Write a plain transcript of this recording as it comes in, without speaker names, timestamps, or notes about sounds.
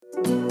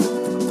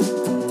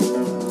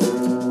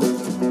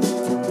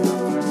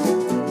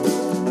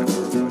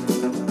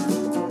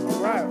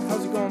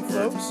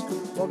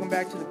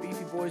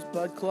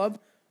Club.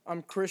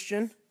 I'm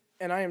Christian,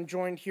 and I am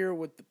joined here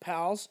with the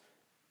pals,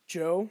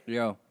 Joe.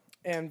 Yo.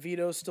 And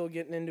Vito's still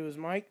getting into his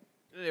mic.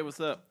 Hey, what's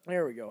up?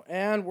 There we go.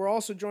 And we're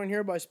also joined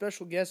here by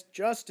special guest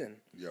Justin.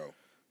 Yo.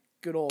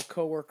 Good old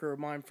coworker of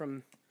mine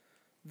from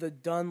the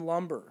Dunn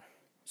Lumber.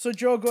 So,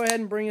 Joe, go ahead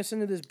and bring us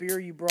into this beer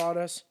you brought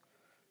us.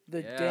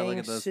 The Dang look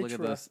at those,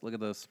 Citra. look at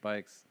those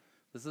spikes.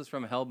 This is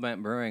from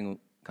Hellbent Brewing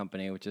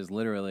Company, which is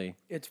literally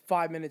It's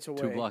 5 minutes away.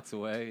 2 blocks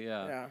away.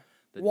 Yeah. Yeah.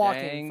 The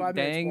Walking, 5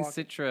 Dang minutes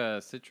walking.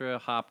 Citra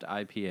hopped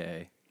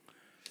IPA.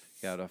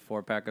 Got a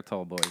 4-pack of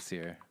Tall Boys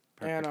here.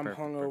 And I'm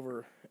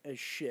hungover as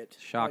shit.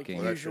 Shocking.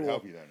 Like Well, that should usual.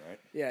 help you then, right?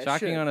 Yeah, it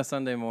Shocking should. on a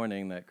Sunday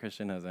morning that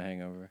Christian has a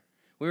hangover.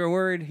 We were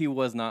worried he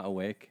was not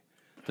awake.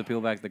 To peel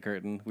back the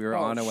curtain, we were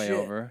Oh, on our way shit.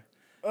 over.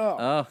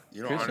 Oh,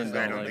 You know, Christian honestly,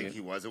 I don't like think it. he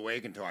was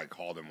awake until I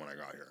called him when I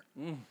got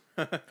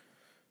here.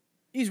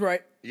 he's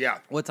right. Yeah.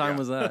 What time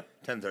was that?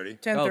 10:30.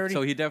 10:30. Oh,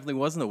 so he definitely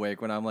wasn't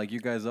awake when I'm like, you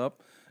guys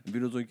up? And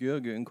Vito's like, yeah,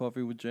 getting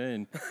coffee with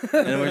Jane.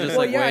 And we're just Well,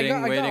 like yeah, waiting,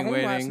 I got home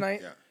last waiting. night.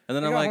 Yeah. And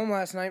then I I'm got like, home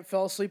last night,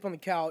 fell asleep on the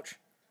couch,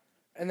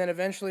 and then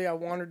eventually I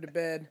wandered to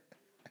bed,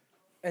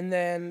 and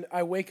then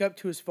I wake up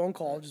to his phone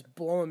call just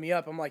blowing me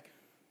up. I'm like,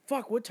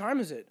 fuck, what time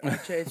is it?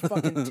 It's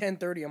fucking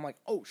 10:30. I'm like,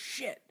 oh,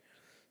 shit.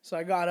 So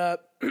I got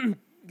up,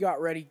 got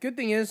ready. Good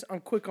thing is I'm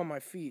quick on my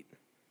feet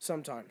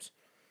sometimes.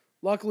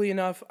 Luckily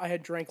enough, I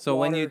had drank so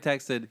water. when you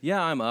texted,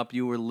 yeah, I'm up,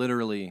 you were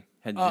literally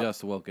had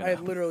just woken I had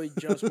up. literally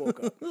just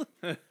woke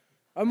up.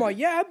 I'm like,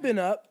 yeah, I've been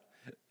up.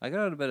 I got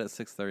out of bed at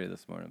 6:30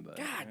 this morning, but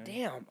God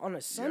damn, on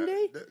a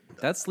Sunday?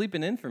 that's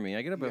sleeping in for me.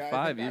 I get up at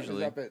 5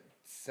 usually. I was up at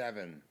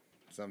 7,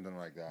 something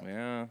like that.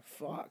 Yeah.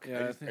 Fuck.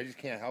 Yeah, I just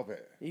can't help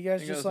it. You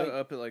guys I just was like,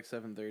 up at like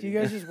 7:30. do you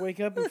guys just wake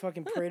up and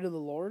fucking pray to the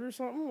Lord or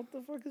something? What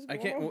the fuck is I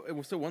going on?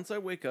 can't. So once I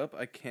wake up,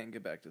 I can't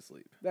get back to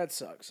sleep. That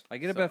sucks. I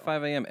get up at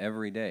 5 a.m.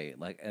 every day,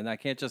 and I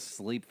can't just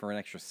sleep for an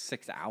extra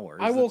 6 hours.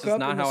 I woke That's just up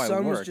not and how the I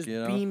sun work, was just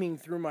you know? beaming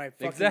through my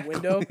fucking Exactly.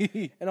 window,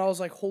 and I was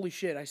like, "Holy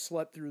shit!" I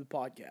slept through the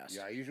podcast.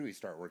 Yeah, I usually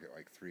start work at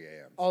like 3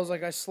 a.m. I was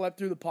like, I slept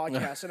through the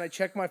podcast, and I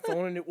checked my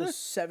phone, and it was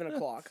 7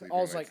 o'clock. I Sleeping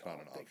was late's like, not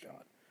 "Oh, an thank option.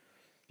 God."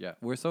 Yeah,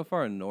 we're so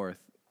far north.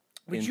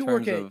 But in you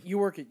work terms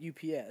of- at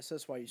UPS.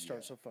 That's why you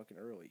start so fucking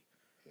early.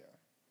 Yeah.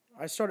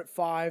 I start at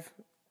 5,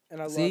 and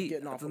I love See,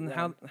 getting off at then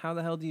 1. how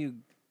the hell do you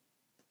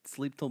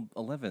sleep till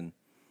 11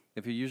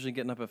 if you're usually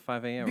getting up at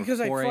 5 a.m. Because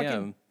or I 4 fucking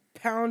a.m.?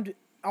 pound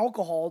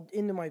alcohol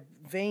into my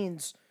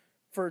veins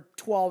for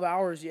 12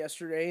 hours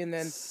yesterday, and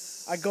then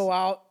I go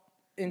out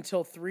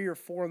until 3 or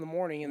 4 in the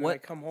morning, and then I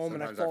What- come home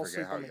Sometimes and I fall I forget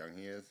asleep how on the... young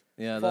he is.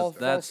 Yeah, fall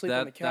that's asleep on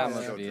the that couch.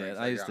 must Still be drinks it.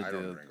 like I used that. to I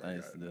don't do drink I like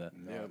used to do that.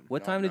 No,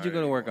 What not- time did not you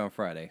go to work anymore. on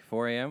Friday?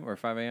 4 a.m. or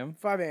 5 a.m.?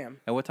 5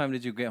 a.m. And what time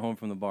did you get home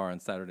from the bar on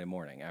Saturday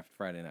morning after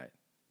Friday night?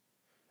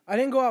 I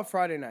didn't go out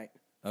Friday night.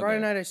 Friday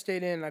Okay. night I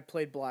stayed in and I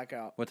played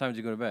Blackout. What time did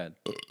you go to bed?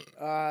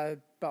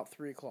 About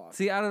 3 o'clock.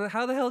 See,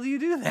 how the hell do you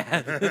do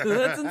that?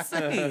 That's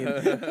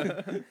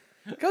insane.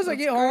 Because I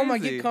get home, I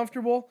crazy. get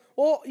comfortable.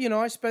 Well, you know,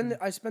 I spend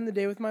the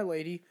day with my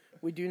lady.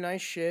 We do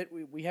nice shit.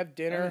 We have I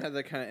dinner. haven't had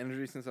that kind of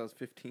energy since I was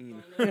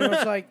 15. You know,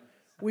 it's like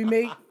we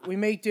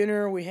make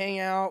dinner, we hang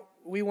out.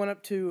 We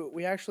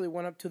actually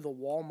went up to the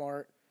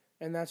Walmart,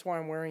 and that's why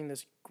I'm wearing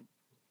this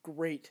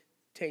great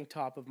tank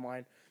top of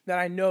mine that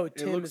I know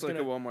Tim looks is like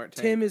gonna a Walmart tank.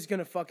 Tim is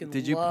gonna fucking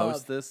Did you love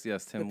post this?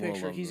 Yes, the Tim will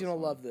picture. love He's this gonna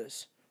one. love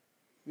this.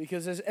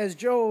 Because as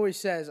Joe always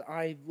says,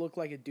 I look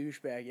like a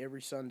douchebag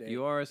every Sunday.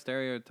 You are a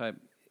stereotype.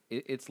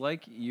 It's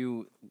like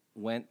you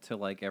went to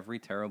like every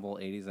terrible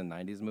 80s and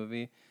 90s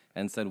movie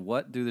and said,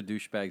 what do the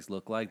douchebags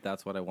look like?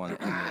 That's what I want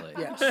to emulate.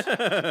 Yes.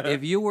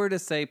 If you were to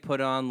say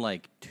put on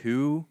like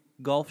 2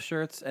 golf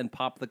shirts and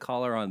pop the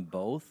collar on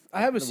both,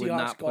 I have a would Seahawks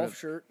not put golf it-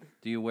 shirt.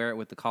 Do you wear it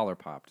with the collar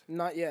popped?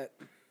 Not yet.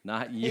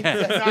 Not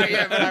yet. Not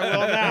yet, but I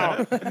will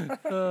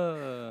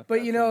now.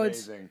 But you know,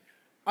 Amazing.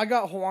 I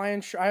got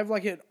Hawaiian. I have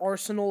like an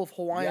arsenal of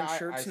Hawaiian Yeah,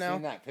 shirts I've now.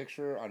 seen that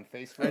picture on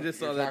Facebook. I just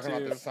saw You're that talking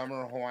about too. the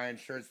summer Hawaiian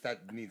shirts.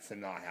 That needs to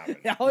not happen.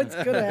 Yeah, it's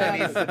gonna That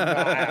needs happen. to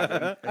not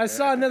happen. I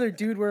saw another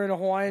dude wearing a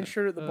Hawaiian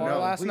shirt at the bar No,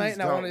 last please night,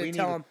 and I don't. wanted to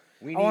tell him.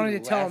 We I wanted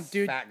need to tell him, less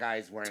dude, fat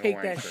guys wearing take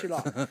Hawaiian that shit shirts.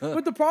 off.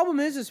 But the problem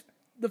is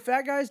the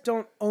fat guys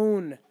don't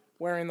own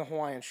wearing the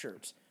Hawaiian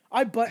shirts.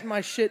 I button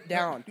my shit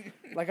down.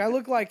 Like I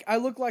look like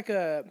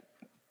a.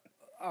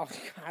 Oh,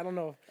 I don't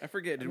know. I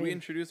forget. Did we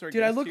introduce our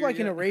Dude, I guest look here like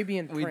an yet?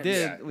 Arabian prince. We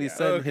did. Yeah, we yeah.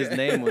 said his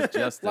name was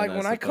Justin. Like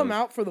when I come suppose.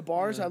 out for the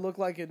bars, I look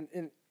like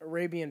an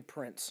Arabian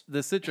prince. The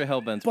Citra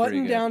Hellbent's Button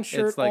pretty good. down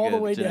shirt it's like all the a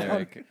way down.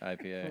 generic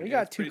IPA. We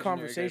got It's two pretty generic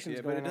conversations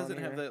IPA, going but it doesn't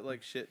on have here. that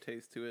like shit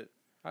taste to it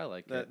I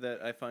like it.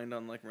 that I find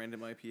on like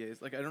random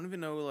IPAs. Like I don't even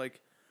know like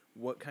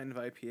what kind of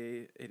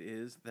IPA it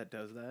is that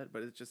does that,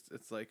 but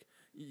it's like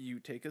you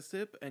take a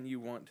sip and you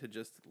want to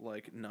just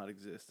like not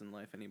exist in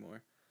life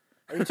anymore.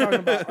 Are you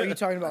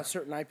talking about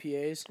certain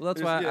IPAs? Well,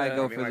 that's There's- why I yeah,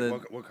 go I mean, for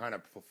like, the. what kind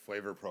of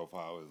flavor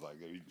profile is like?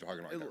 Are you talking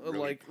about that really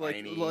Like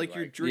piney,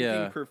 you're drinking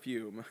Yeah.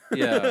 perfume.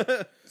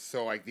 Yeah,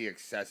 so like the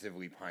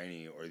excessively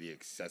piney or the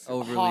excessive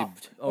overly,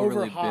 Hopped.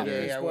 overly Over-hopped. bitter.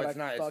 is well, what it's I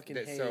not. fucking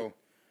It's, hate. so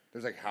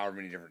there's like however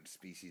many different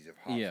species of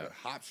hops. Yeah. But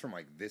hops from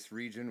like this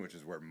region, which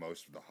is where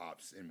most of the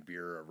hops in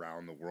beer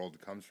around the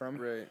world comes from,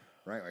 Right.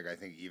 right? Like I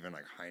think even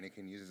like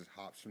Heineken uses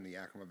hops from the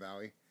Yakima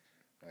Valley,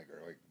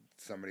 or like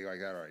somebody like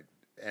that, right?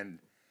 And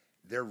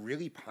they're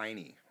really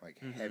piney, like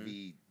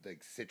heavy,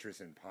 like citrus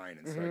and pine.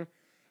 And so like,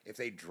 if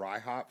they dry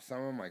hop some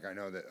of them, like I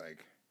know that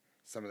like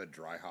some of the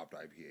dry hopped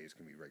IPAs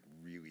can be like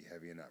really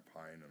heavy in that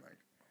pine, and like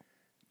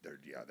they're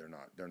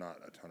not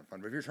a ton of fun.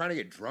 But if you're trying to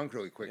get drunk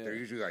really quick, they're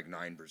usually like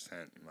 9%.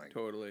 And like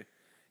Totally.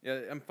 Yeah,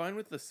 I'm fine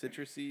with the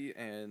citrusy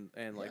and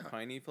like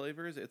piney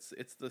flavors.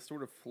 It's the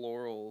sort of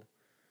floral,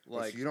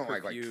 like so you don't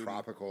perfume. like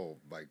tropical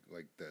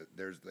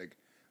there's like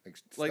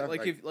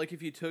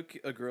if you took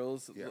a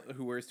girl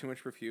who wears too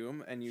much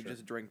perfume and you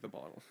just drank the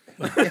bottle.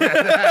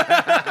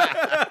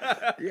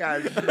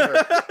 Yeah,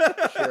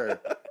 sure.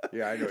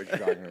 Yeah, I know what you're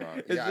talking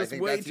about. Yeah, I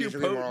think that's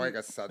usually more like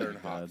a southern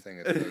hop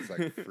thing. It's those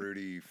like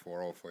fruity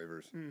floral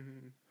flavors.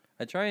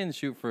 I try and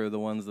shoot for the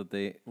ones that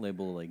they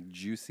label like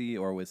juicy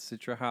or with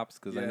citra hops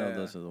because I know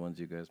those are the ones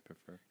you guys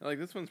prefer. Like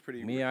this one's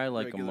pretty. I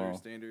like them all.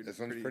 Standard. This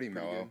one's pretty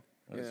mellow.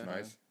 It's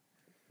nice.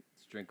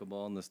 It's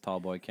drinkable in this tall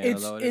boy can,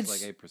 although it is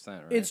like 8%,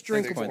 right? It's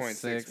drinkable.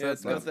 6.6. Yeah,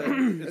 it's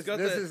got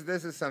that.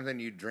 This is something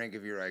you drink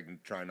if you're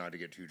like trying not to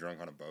get too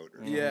drunk on a boat. Or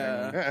something.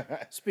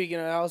 Yeah. Speaking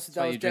of that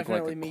was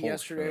definitely me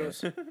yesterday.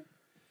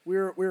 We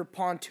were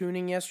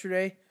pontooning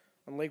yesterday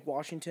on Lake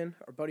Washington.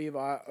 Our buddy of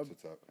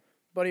What's up?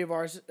 buddy of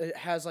ours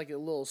has like a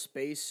little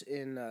space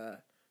in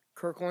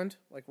Kirkland,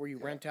 like where you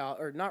rent out,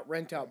 or not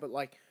rent out, but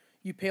like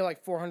you pay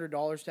like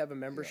 $400 to have a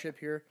membership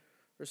here,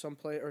 or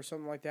someplace or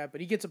something like that.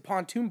 But he gets a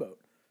pontoon boat.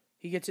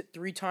 He gets it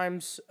 3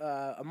 times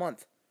a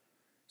month.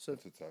 So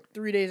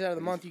 3 days out of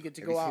the month you get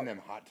to go out. Have you seen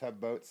them hot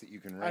tub boats that you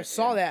can rent? I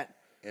saw that.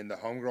 And the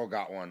homegirl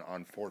got one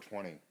on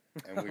 420.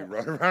 And we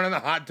rode around in the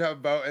hot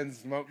tub boat and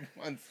smoked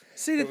once.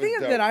 See, the thing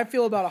that I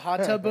feel about a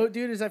hot tub boat,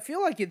 dude, is I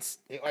feel like it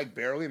like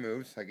barely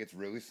moves. Like it's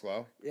really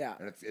slow. Yeah.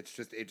 And it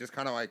just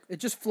kind of like it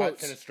just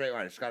floats in a straight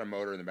line. It's got a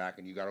motor in the back,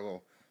 and you got a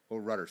little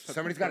rudder. So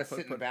somebody's got to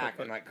sit in the back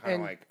and like kind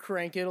of like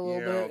crank it a little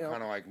bit,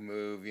 kind of like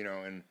move,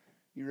 and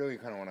you really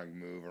kind of want to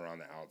move around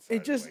the outside.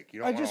 It just, of the lake. You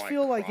don't I just wanna,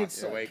 feel like cross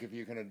it's the lake if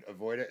you can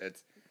avoid it.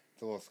 It's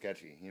a little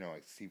sketchy,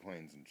 like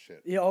seaplanes and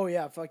shit. Yeah. Oh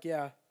yeah. Fuck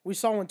yeah. We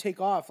saw one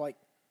take off like.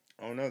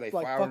 Oh no, they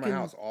fly over my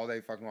house all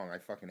day fucking long. I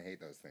fucking hate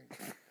those things.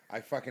 I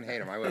fucking hate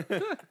them. I would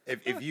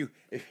if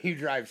you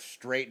drive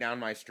straight down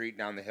my street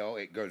down the hill,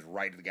 it goes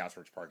right to the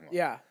Gasworks parking lot.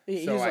 Yeah,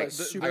 he's like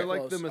super they're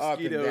like the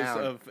mosquitoes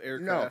of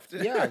aircraft.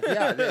 No,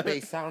 yeah, they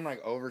sound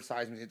like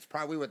oversized. It's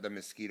probably what the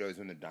mosquitoes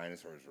when the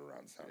dinosaurs were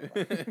around sounded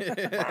like.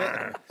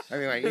 I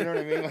mean, like, you know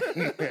what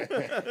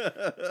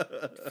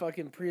I mean?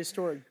 Fucking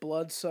prehistoric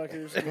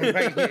bloodsuckers.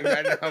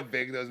 Imagine how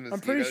big those mosquitoes.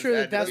 I'm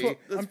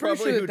pretty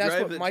sure that's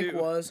what Mike too.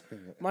 was.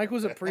 Mike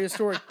was a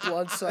prehistoric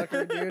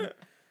bloodsucker, dude.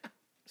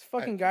 This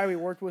fucking guy we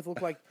worked with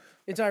looked like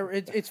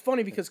it's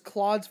funny because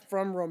Claude's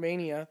from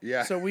Romania,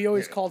 so we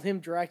always called him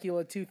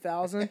Dracula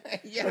 2000.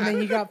 And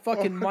then you got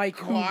fucking Mike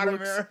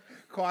Vladimir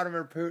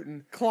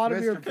Putin.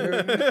 Vladimir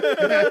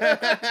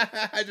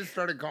Putin. I just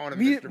started calling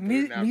him Mr.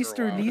 Putin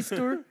after a while.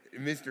 Mr.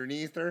 Mr.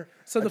 Neester.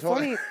 So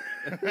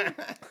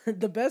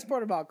the best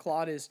part about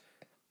Claude is,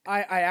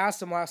 I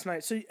asked him last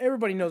night. So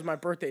everybody knows my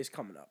birthday's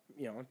coming up.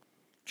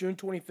 June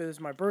 25th is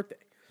my birthday.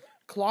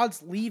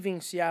 Claude's leaving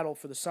Seattle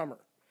for the summer.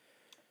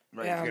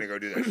 Right, he's gonna go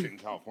do that shit in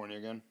California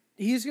again.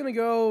 He's gonna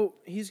go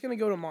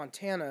to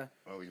Montana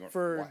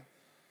for what?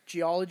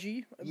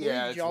 Geology. That's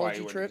geology why he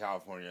went trip. to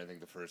California. I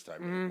think the first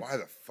time. Why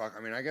the fuck?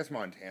 I mean, I guess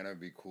Montana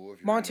would be cool if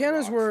you're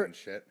Montana's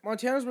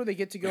where they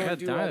get to go They and had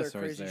do all their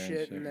dinosaurs crazy there and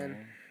shit, shit, and then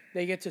right?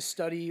 they get to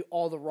study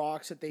all the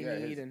rocks that they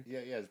need.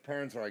 His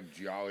parents are like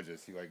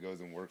geologists. He like goes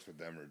and works with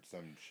them or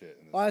some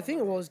shit. I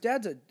think his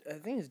dad's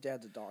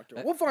a doctor.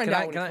 We'll find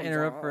out. Can I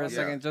interrupt for a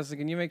second, Justin?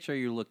 Can you make sure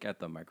you look at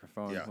the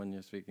microphone when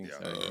you're speaking?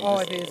 Yeah. Sorry.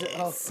 I think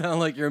it's sound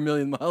like you're a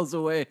million miles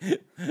away.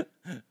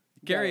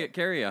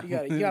 Carry on.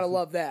 You gotta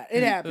love that.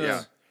 It happens.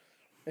 Yeah.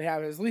 It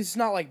happens. At least it's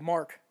not like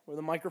Mark, where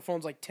the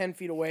microphone's like 10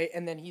 feet away,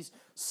 and then he's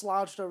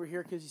slouched over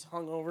here because he's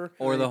hungover.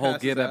 Or the whole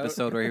Gib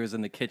episode where he was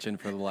in the kitchen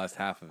for the last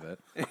half of it,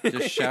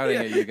 just shouting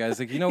at you guys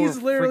like, He's we're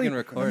literally freaking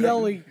recording.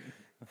 yelling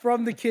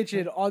from the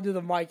kitchen onto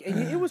the mic, and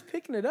it was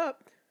picking it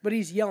up. But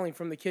he's yelling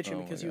from the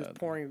kitchen because he was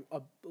pouring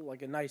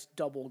a nice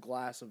double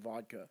glass of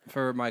vodka.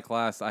 For my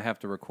class, I have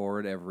to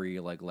record every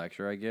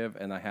lecture I give,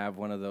 and I have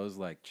one of those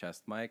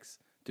chest mics.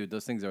 Dude,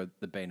 those things are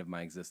the bane of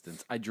my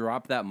existence. I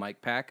drop that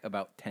mic pack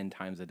about 10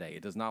 times a day.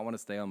 It does not want to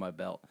stay on my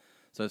belt.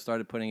 So I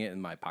started putting it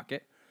in my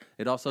pocket.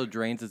 It also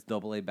drains its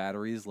AA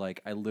batteries.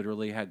 I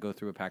literally had to go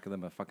through a pack of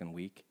them a fucking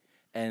week.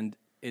 And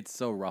it's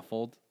so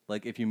ruffled.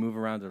 If you move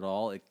around at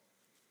all, it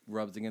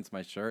rubs against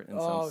my shirt and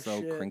sounds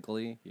so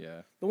crinkly.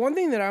 Yeah. The one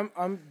thing that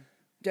I'm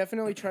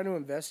definitely trying to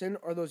invest in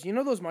are those,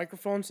 those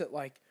microphones that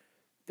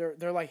they're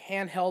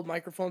handheld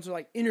microphones.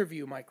 They're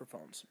interview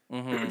microphones.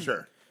 Mm-hmm.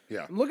 Sure.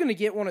 Yeah. I'm looking to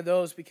get one of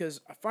those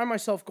because I find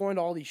myself going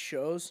to all these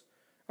shows.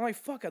 I'm like,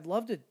 fuck, I'd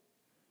love to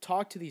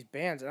talk to these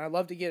bands and I'd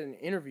love to get an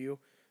interview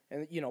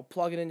and,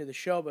 plug it into the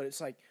show. But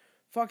it's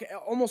fuck,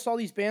 almost all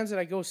these bands that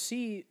I go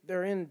see,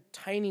 they're in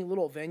tiny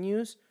little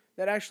venues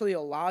that actually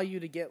allow you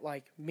to get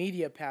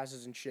media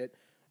passes and shit.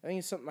 I think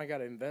it's something I got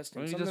to invest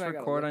in. Well, you just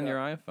record on your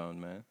iPhone,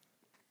 man.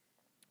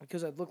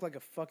 Because I'd look like a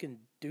fucking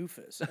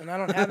doofus, and I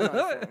don't have an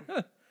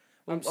iPhone.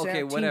 I'm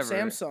okay, whatever.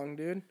 Team Samsung,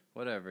 dude.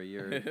 Whatever.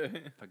 You're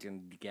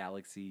fucking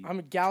Galaxy. I'm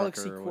a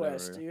Galaxy trucker or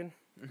Quest, whatever. dude.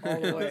 All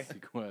the way. Galaxy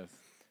Quest.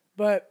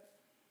 But,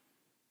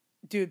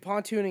 dude,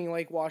 pontooning in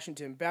Lake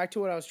Washington. Back to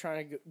what I was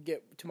trying to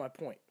get to my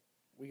point.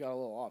 We got a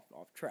little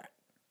off track.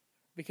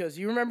 Because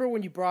you remember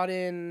when you brought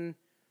in,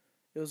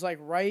 it was like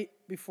right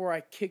before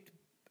I kicked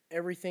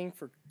everything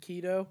for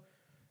keto,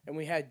 and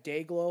we had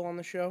Dayglow on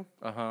the show.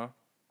 Uh huh.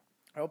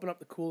 I open up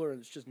the cooler and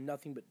it's just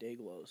nothing but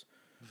Dayglows.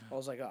 I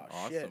was like, oh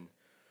shit. Awesome.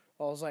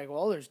 I was like,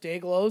 well, there's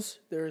Dayglows,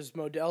 there's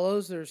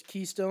Modelo's, there's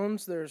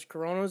Keystones, there's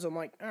Coronas. I'm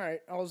like, all right.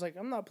 I was like,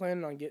 I'm not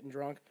planning on getting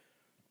drunk.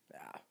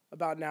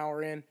 About an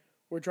hour in,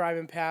 we're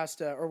driving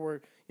past, or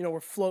we're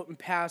floating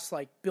past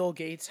like Bill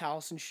Gates'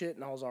 house and shit,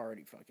 and I was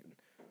already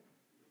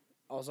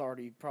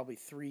probably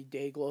 3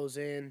 Dayglows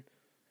in,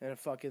 and a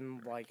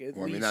fucking like at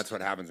Well, I least. mean, that's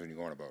what happens when you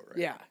go on a boat, right?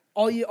 Yeah.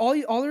 All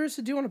there is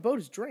to do on a boat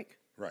is drink.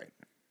 Right.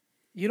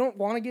 You don't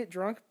want to get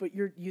drunk, but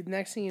you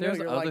next thing you know, There's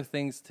you're other like,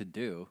 things to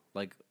do,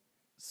 like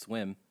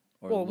swim.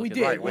 Or well, we look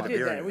at did. Right, the with We the did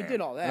beer in that. your We hand.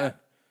 did all that. Right?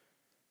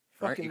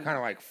 Fucking, You kind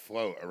of like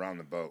float around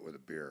the boat with a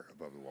beer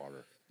above the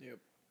water. Yep.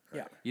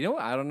 yeah. You know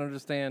what I don't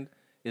understand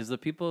is the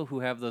people who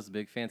have those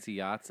big fancy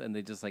yachts and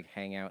they just like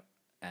hang out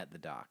at the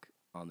dock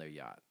on their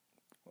yacht.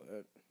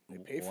 They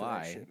pay for Why?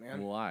 that shit,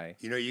 man. Why?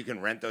 You know, you can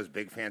rent those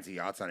big fancy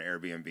yachts on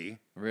Airbnb.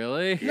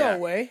 Really? Yeah. No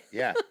way.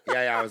 Yeah.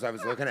 I was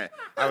looking at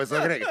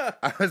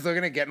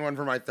getting one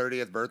for my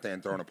 30th birthday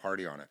and throwing a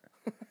party on it.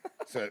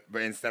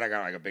 But instead I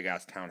got like a big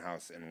ass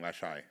townhouse in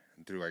Leshai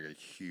and threw like a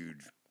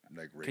huge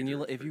like. Can you,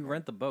 Ranger if you freaking-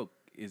 rent the boat,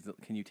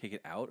 can you take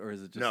it out or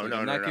is it just No, like, no,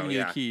 I'm no, not no, giving you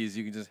yeah. the keys,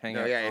 you can just hang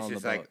No, out yeah, it's on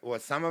just the like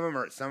boat? some of them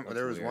are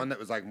There was weird. one that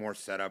was like more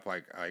set up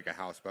like a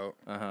houseboat.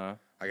 Uh-huh.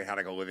 Like it had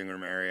like a living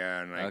room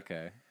area and like.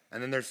 Okay.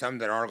 And then there's some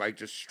that are like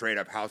just straight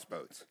up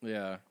houseboats.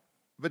 Yeah.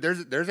 But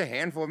there's a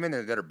handful of them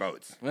that are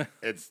boats.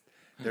 There's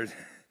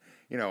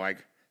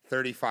like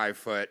 35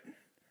 foot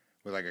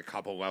with like a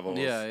couple levels.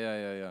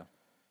 Yeah.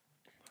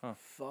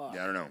 Fuck.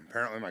 Yeah, I don't know.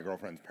 Apparently my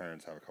girlfriend's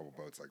parents have a couple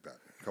boats like that.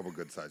 A couple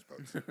good sized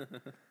boats.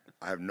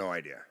 I have no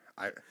idea.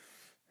 I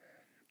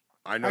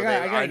know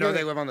I gotta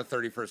they live on the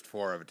 31st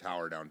floor of a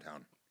tower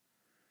downtown.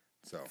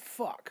 So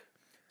Fuck.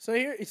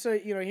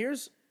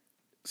 Here's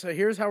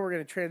how we're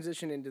gonna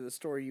transition into the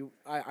story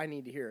I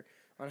need to hear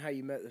on how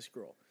you met this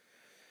girl.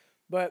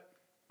 But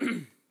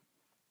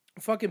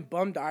fucking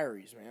bum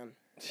diaries, man.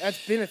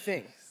 That's been a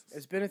thing.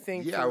 It's been a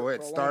thing. yeah, for well, a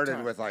it long started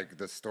time. with like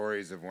the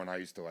stories of when I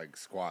used to like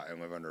squat and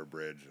live under a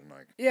bridge and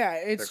like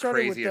it the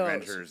started crazy with those.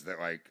 adventures that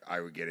like I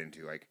would get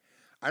into. Like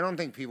I don't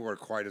think people are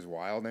quite as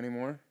wild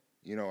anymore.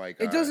 You know, like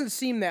It doesn't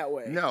seem that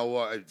way. No,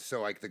 well,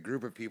 so like the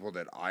group of people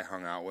that I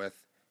hung out with,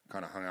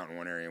 kind of hung out in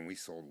one area, and we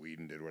sold weed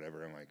and did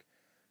whatever. And like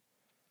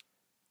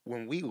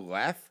when we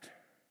left,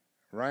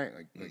 right,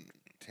 like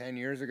 10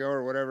 years ago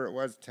or whatever it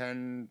was,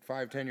 10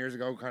 years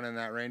ago, kind of in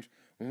that range.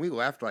 When we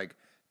left, like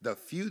the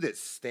few that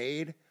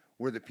stayed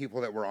were the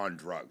people that were on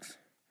drugs.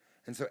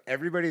 And so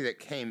everybody that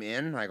came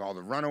in, like all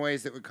the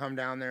runaways that would come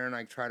down there and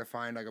like try to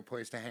find like a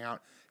place to hang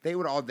out, they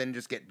would all then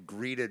just get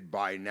greeted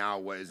by now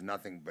what is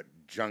nothing but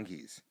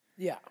junkies.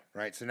 Yeah.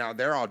 Right, so now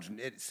they're all.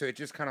 So it's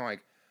just kind of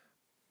like,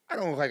 I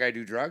don't look like I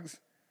do drugs,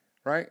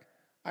 right?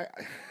 I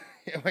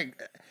like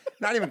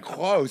not even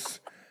close.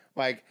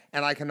 Like,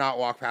 and I cannot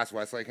walk past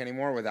Westlake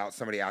anymore without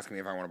somebody asking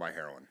me if I want to buy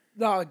heroin.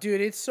 No,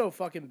 dude, it's so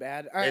fucking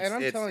bad. And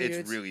I'm telling you,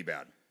 it's really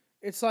bad.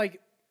 it's like,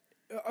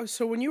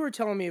 so when you were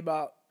telling me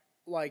about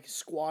like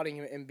squatting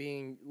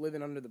and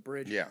living under the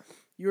bridge, Yeah,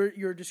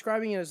 you're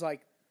describing it as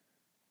like,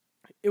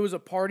 it was a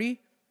party,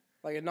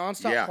 like a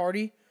nonstop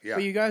party. Yeah.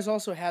 But you guys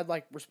also had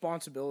like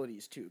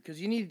responsibilities too,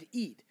 because you needed to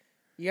eat.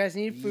 You guys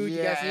needed food.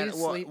 You guys needed to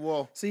sleep.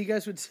 Well, So you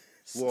guys would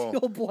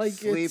steal blankets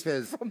sleep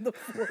is- from the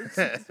floors.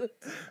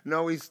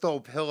 no, we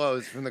stole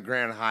pillows from the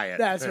Grand Hyatt.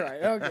 That's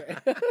right. Okay.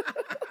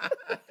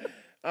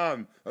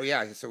 Oh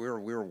yeah, so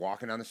we were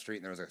walking down the street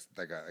and there was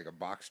like a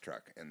box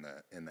truck in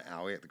the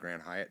alley at the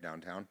Grand Hyatt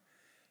downtown,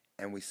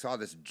 and we saw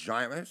this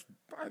giant. It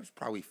was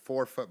probably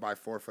 4 foot by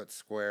 4 foot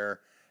square,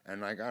 and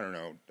like I don't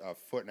know, 1.5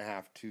 foot,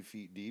 2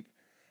 feet deep,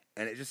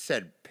 and it just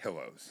said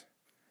pillows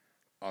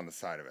on the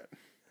side of it.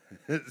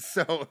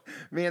 So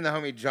me and the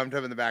homie jumped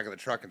up in the back of the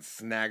truck and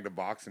snagged a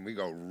box, and we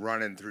go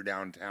running through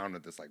downtown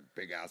with this like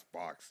big ass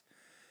box,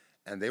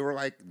 and they were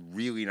like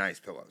really nice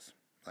pillows.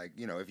 Like,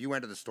 you know, if you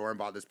went to the store and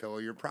bought this pillow,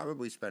 you're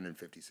probably spending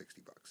 $50-$60.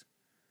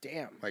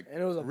 Damn. Like,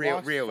 and it was a box full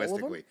of them?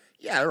 realistically.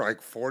 Yeah, there were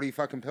like 40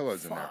 fucking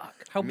pillows in there. Fuck.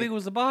 How big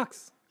was the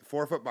box?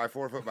 4 foot by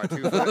 4 foot by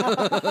 2 foot. So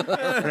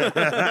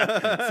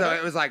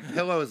it was like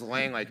pillows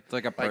laying like, It's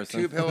like a person.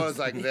 2 pillows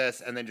like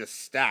this and then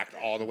just stacked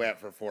all the way up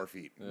for 4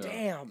 feet.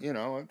 Damn. You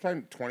know, I'm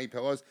trying 20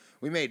 pillows.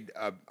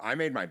 I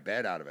made my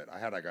bed out of it. I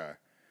had like a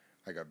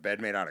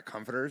bed made out of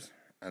comforters,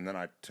 and then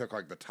I took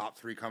like the top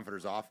 3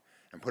 comforters off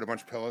and put a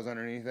bunch of pillows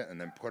underneath it and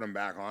then put them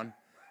back on.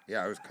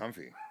 Yeah, it was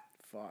comfy.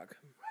 Fuck.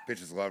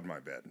 Bitches loved my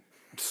bed.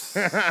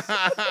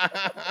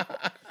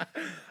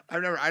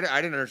 I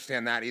didn't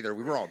understand that either.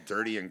 We were all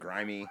dirty and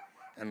grimy,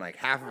 and like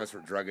half of us were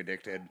drug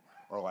addicted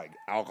or like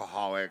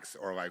alcoholics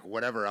or like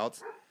whatever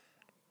else.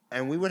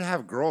 and we would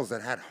have girls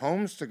that had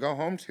homes to go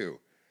home to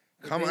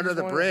come they under just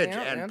the wanted to bridge hang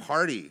out, and man.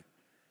 party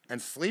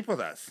and sleep with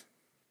us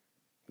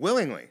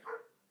willingly.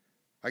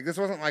 Like, this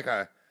wasn't like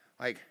a,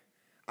 like,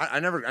 I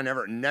never,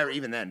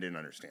 even then didn't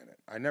understand it.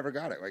 I never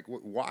got it. Like,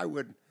 why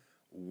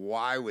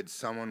would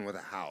someone with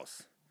a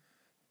house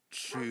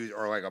choose,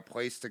 or like a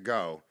place to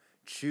go,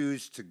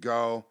 choose to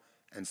go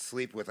and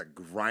sleep with a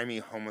grimy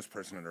homeless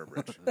person under a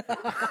bridge?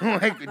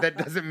 Like, that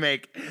doesn't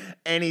make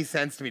any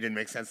sense to me. Didn't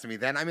make sense to me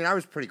then. I mean, I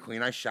was pretty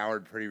clean. I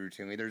showered pretty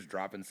routinely. There's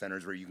drop-in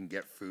centers where you can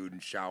get food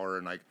and shower,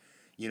 and like,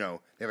 you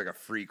know, they have like a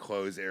free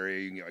clothes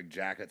area. You can get like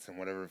jackets and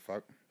whatever the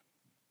fuck.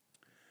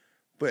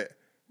 But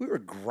we were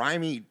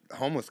grimy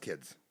homeless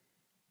kids.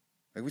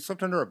 Like, we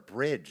slept under a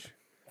bridge.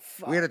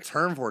 We had a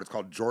term for it. It's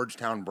called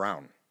Georgetown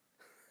Brown.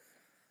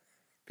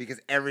 Because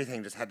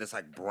everything just had this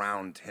like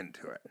brown tint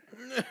to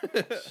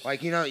it.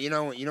 Like, you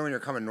know when you're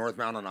coming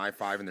northbound on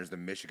I-5 and there's the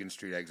Michigan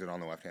Street exit on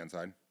the left-hand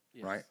side,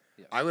 right?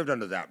 Yes. I lived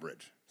under that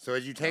bridge. So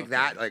as you take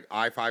that, like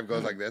I-5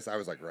 goes like this, I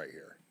was like right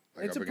here.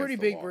 Like, It's up a pretty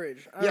against the big wall.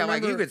 bridge. I Yeah,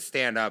 like you remember- could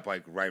stand up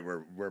like right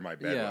where my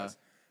bed Yeah. was.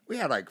 We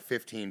had like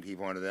 15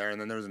 people under there,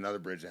 and then there was another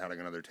bridge that had like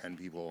another 10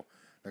 people,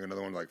 like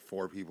another one with like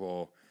 4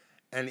 people.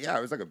 And yeah,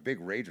 it was like a big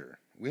rager.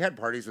 We had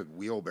parties with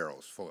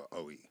wheelbarrows full of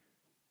OE.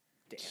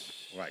 Damn.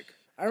 Like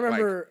I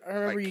remember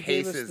like you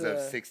gave us cases the of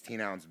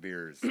 16-ounce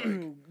beers. Like,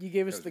 you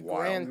gave us it the was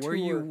wild. grand Were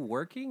you tour.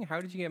 working? How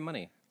did you get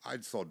money?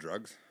 I'd sold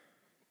drugs.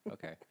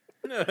 Okay.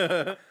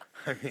 I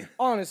mean,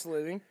 Honest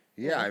living.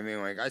 yeah, I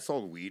mean, like I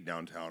sold weed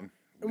downtown.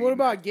 And Weed what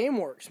about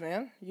GameWorks,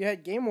 man? You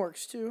had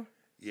GameWorks too.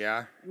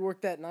 Yeah. You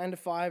worked that 9 to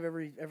 5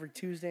 every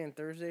Tuesday and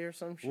Thursday or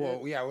some shit.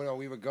 Well, yeah. Well,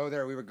 we would go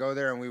there.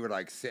 And we would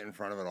like sit in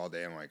front of it all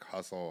day and like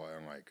hustle,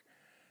 and like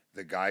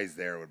the guys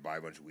there would buy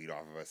a bunch of weed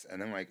off of us,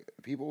 and then like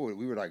we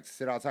would like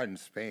sit outside in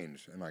Spain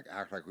and like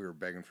act like we were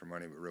begging for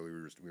money, but really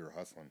we were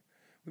hustling.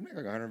 We'd make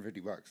like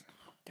 $150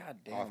 God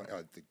damn. off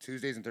the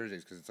Tuesdays and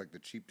Thursdays because it's like the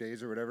cheap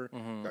days or whatever.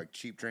 Like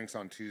cheap drinks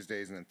on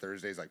Tuesdays, and then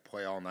Thursdays like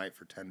play all night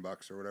for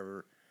 $10 or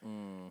whatever.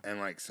 And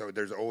like so,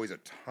 there's always a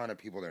ton of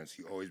people there, and so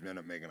you always end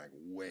up making like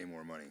way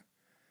more money.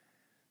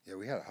 Yeah,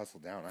 we had to hustle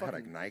down. I had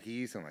like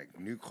Nikes and like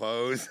new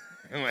clothes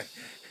and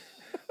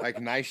like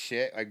nice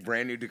shit, like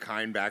brand new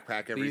Dakine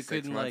backpack But every you 6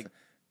 couldn't months. like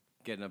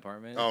get an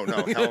apartment. Oh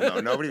no, hell no!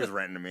 Nobody was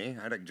renting to me.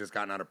 I'd like just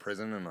gotten out of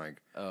prison and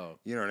like, Oh.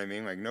 you know what I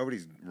mean? Like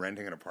nobody's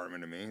renting an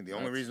apartment to me. The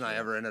only That's reason I true.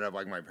 ever ended up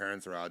like my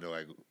parents were allowed to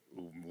like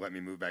let me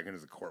move back into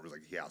the court was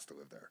like he has to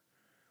live there.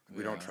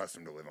 We don't Yeah. trust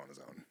him to live on his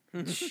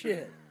own.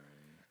 Shit.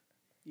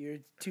 You're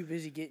too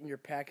busy getting your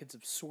packets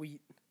of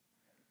sweet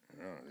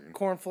Oh, dude.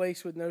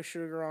 cornflakes with no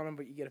sugar on them,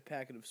 but you get a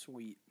packet of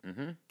sweet.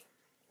 Yeah.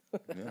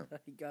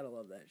 You gotta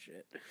love that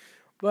shit.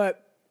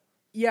 But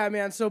yeah,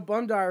 man. So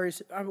Bum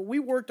Diaries, we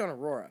worked on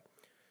Aurora,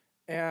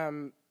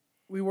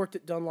 we worked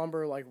at Dunn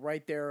Lumber like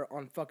right there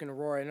on fucking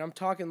Aurora, and I'm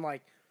talking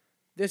like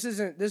this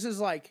is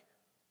like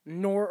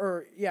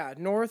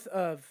north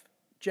of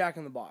Jack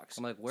in the Box.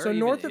 I'm like, where so even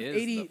north of is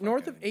 80 the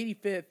north of fucking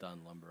 85th. Dun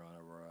lumber on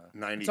Aurora.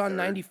 93rd, It's on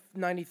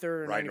 93rd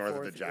or right north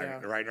of the 94th,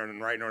 Jack, yeah.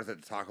 right north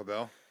of the Taco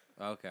Bell.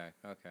 Okay.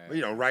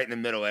 You know, right in the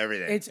middle of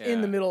everything. It's in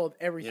the Yeah. middle of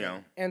everything. You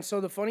know. And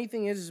so the funny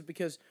thing is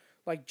because,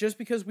 like, just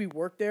because we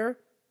work there,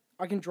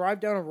 I can drive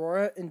down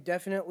Aurora and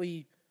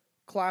definitely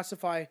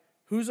classify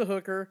who's a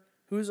hooker,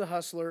 who's a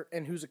hustler,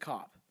 and who's a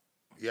cop.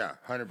 Yeah,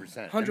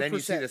 100%. And then you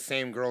see 100%. the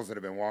same girls that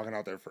have been walking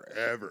out there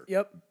forever.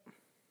 Yep.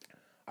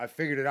 I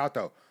figured it out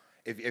though.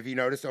 If you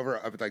notice over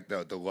up at like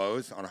the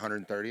Lowe's on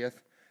 130th,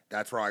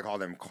 that's where like all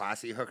them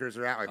classy hookers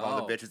are at. Like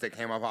all Oh. the bitches that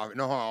came up off.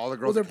 No, all the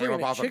girls they're that came up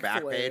bringing a off of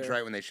Chick-fil-A Backpage, there.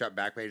 right when they shut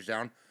Backpage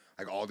down.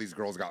 Like all these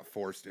girls got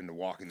forced into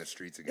walking the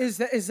streets again. Is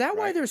that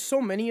why Right. there's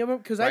so many of them?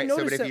 Because I Right. So,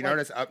 noticed but if that you like,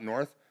 notice up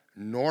north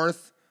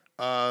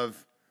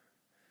of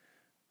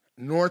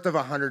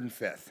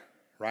 105th,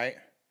 right,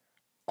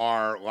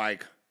 are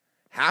like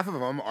half of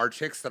them are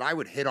chicks that I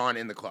would hit on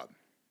in the club,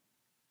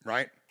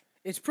 right?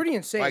 it's pretty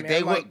insane. Like man.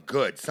 they like, look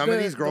good. Some of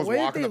the- these the girls way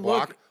that walking they the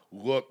block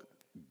look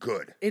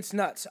good. It's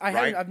nuts.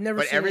 Right? I've never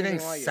but seen everything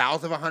anything like it.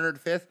 south of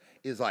 105th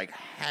is like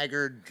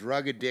haggard,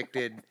 drug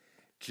addicted,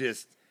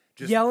 just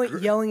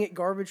Yelling at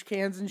garbage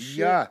cans and shit.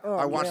 Yeah, Oh,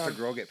 I watched man. a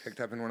girl get picked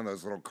up in one of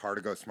those little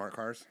Car2Go smart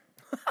cars.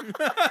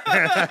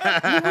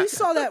 We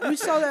saw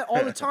that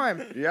all the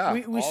time. Yeah,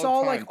 we all the saw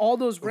like time. all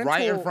those rental.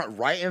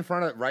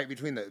 right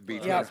between Yeah.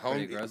 That's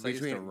pretty gross. I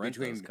used to between rent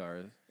those between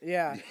cars.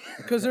 Yeah,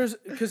 because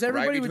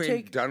everybody right would between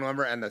take. Dunn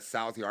Lumber and the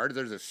South Yard.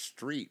 There's a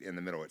street in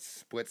the middle. It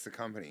splits the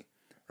company,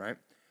 right?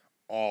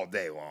 All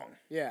day long.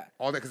 Yeah.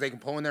 All day because they can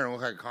pull in there and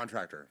look like a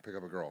contractor, pick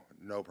up a girl,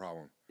 no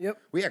problem. Yep.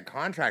 We had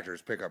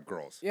contractors pick up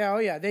girls. Yeah. Oh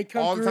yeah. They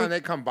come All through. the time,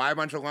 they'd come buy a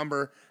bunch of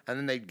lumber, and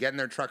then they'd get in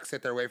their truck,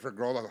 sit there, wait for a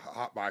girl to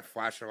hop by,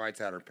 flash their lights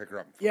at her, pick her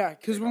up. Yeah,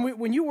 because take off.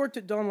 when you worked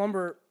at Dunn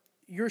Lumber,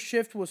 your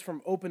shift was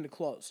from open to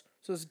close,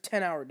 so it's a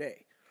 10-hour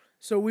day.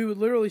 So we would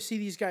literally see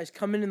these guys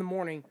come in the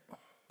morning,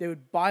 they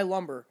would buy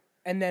lumber,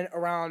 and then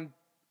around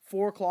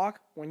 4 o'clock,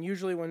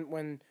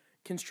 when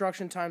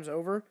construction time's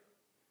over,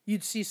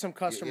 you'd see some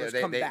customers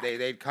they, come they, back.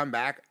 They'd come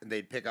back.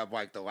 They'd pick up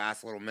like the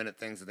last little minute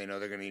things that they know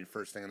they're gonna need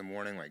first thing in the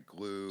morning, like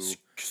glue,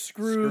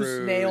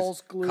 Screws,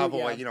 nails, glue. couple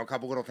yeah. like, a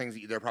couple little things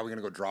that they're probably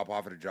gonna go drop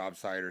off at a job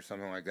site or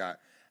something like that,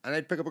 and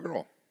they'd pick up a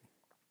girl.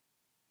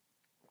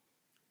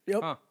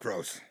 Yep. Huh.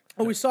 Gross.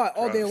 Oh, we saw it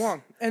all day Gross.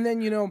 long. And then,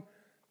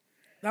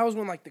 that was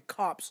when, like, the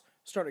cops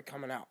started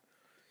coming out.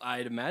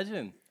 I'd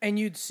imagine. And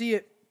you'd see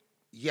it.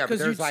 Yeah, but 'Cause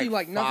there's you'd see,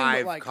 like like, nothing but,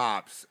 5 like-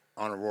 cops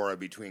on Aurora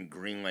between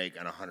Green Lake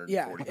and 140.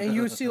 Yeah. And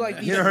you would see, like,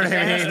 these You know what I mean?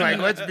 nasty- Like,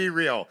 let's be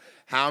real.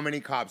 How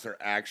many cops are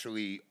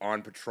actually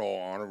on patrol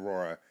on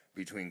Aurora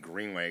between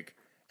Green Lake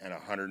and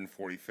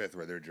 145th,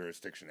 where their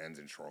jurisdiction ends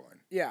in Shoreline?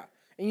 Yeah.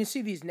 And you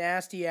see these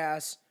nasty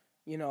ass,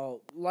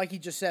 like you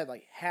just said,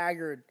 like,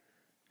 haggard.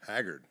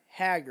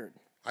 Haggard.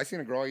 I seen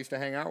a girl I used to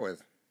hang out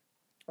with.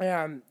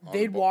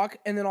 They'd walk,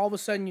 and then all of a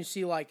sudden you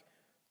see, like,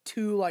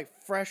 2, like,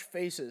 fresh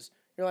faces.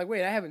 You're like,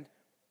 wait,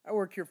 I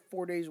work here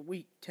 4 days a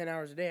week, 10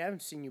 hours a day. I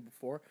haven't seen you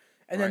before.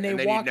 And then Right, they and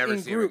then walk you'd never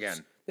in see 'em groups.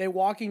 again. They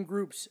walk in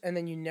groups, and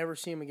then you never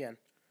see them again.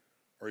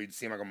 Or you'd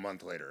see him like a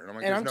month later. And I'm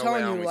like, And there's I'm no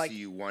telling way I you, only like- see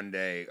you one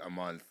day a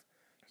month.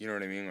 You know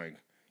what I mean? Like,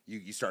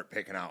 you start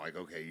picking out, like,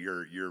 okay,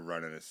 you're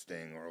running a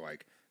sting. Or,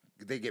 like,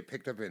 they get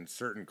picked up in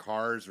certain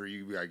cars where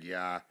you'd be like,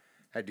 yeah,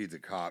 that dude's a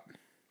cop.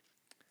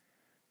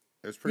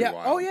 It was pretty Yeah.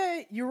 wild. Oh,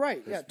 yeah, you're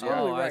right. Yeah,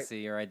 totally Oh, right. I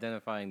see. You're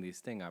identifying these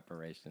sting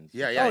operations.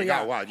 Yeah, Oh, it yeah,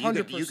 got wild. You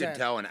could 100%.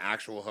 tell an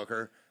actual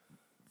hooker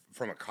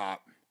from a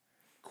cop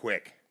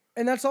quick.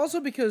 And that's also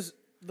because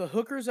the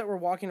hookers that were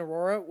walking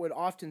Aurora would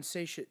often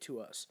say shit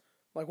to us,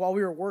 like while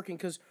we were working,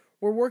 because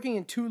we're working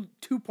in two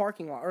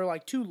parking lot or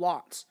like 2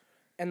 lots,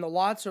 and the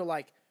lots are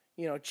like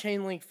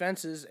chain link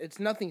fences. It's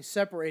nothing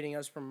separating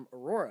us from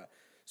Aurora,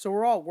 so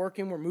we're all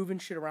working, we're moving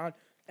shit around,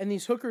 and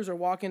these hookers are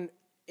walking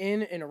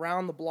in and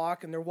around the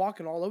block, and they're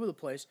walking all over the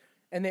place,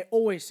 and they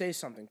always say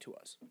something to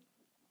us.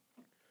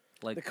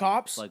 Like The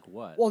cops, Like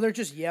what? Well, they're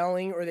just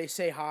yelling, or they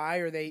say hi,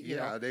 or they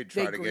they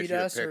try to get greet you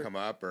to us, pick or- them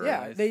up or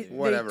Yeah, they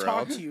whatever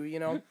talk else. to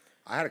you.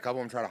 I had a couple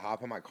of them try to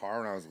hop in my car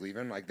when I was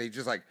leaving. Like, they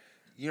just, like,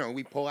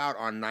 we pull out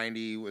on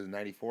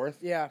 94th?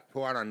 Yeah.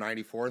 Pull out on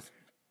 94th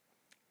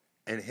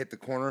and hit the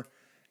corner,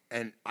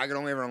 and I could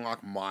only ever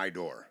unlock my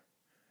door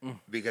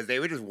because they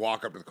would just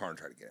walk up to the car and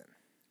try to get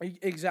in.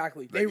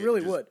 Exactly. Like, They it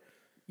really just- would.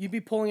 You'd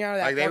be pulling out of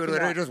that Like, they would parking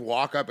literally lot. just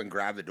walk up and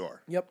grab the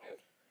door. Yep.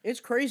 It's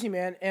crazy,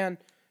 man. And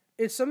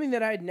it's something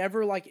that I had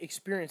never, like,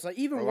 experienced. Like,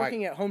 even Or,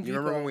 working like, at Home you Depot.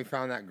 remember when we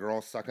found that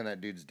girl sucking that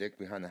dude's dick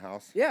behind the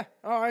house? Yeah.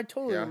 Oh, I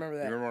totally Yeah. remember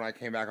that. You remember when I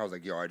came back? I was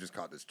like, "Yo, I just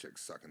caught this chick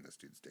sucking this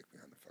dude's dick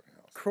behind the fucking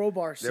house."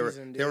 Crowbar There were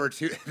season, dude. there were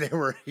two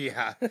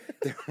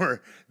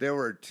there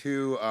were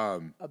two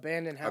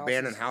Abandoned houses.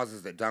 abandoned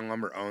houses that Dunn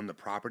Lumber owned the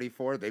property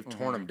for. They've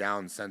torn them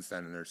down since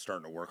then, and they're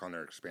starting to work on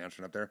their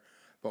expansion up there.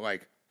 But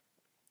like,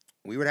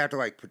 we would have to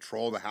like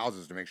patrol the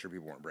houses to make sure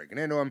people weren't breaking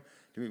into them,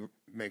 to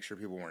make sure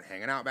people weren't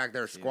hanging out back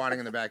there, squatting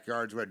in the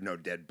backyards. We had no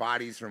dead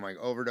bodies from like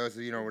overdoses,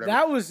 whatever.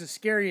 That was the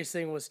scariest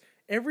thing. Was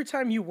every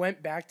time you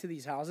went back to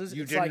these houses,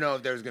 You it's didn't like, know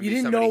if there was gonna you be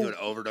didn't somebody know- who had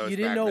overdosed You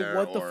didn't back know there,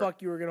 what the or-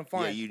 fuck you were gonna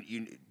find. Yeah,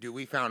 dude,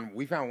 we found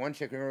one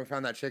chick. Remember we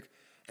found that chick,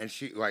 and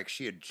she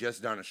had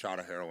just done a shot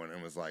of heroin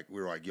and was like,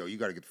 we were like, "Yo, you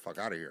got to get the fuck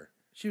out of here."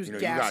 She was you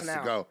gassing got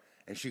out. to go.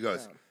 And she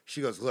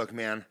goes, "Look,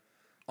 man,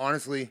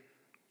 honestly,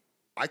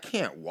 I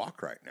can't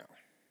walk right now."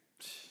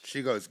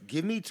 She goes,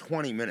 "Give me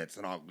 20 minutes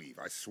and I'll leave.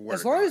 I swear."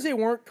 As to long God." as they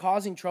weren't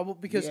causing trouble,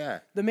 because Yeah,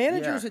 the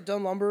managers yeah. at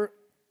Dunn Lumber,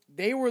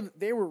 they were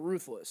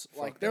ruthless.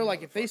 Like they're them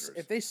like if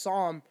motherfuckers. they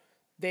saw him,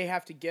 they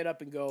have to get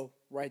up and go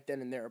right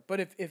then and there. But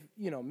if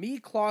me,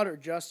 Claude, or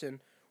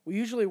Justin, we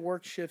usually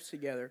work shifts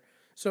together.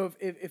 So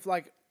if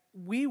like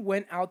we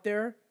went out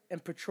there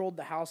and patrolled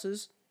the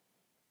houses,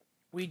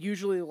 we'd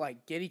usually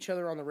like get each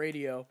other on the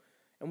radio,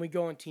 and we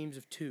go in teams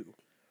of 2.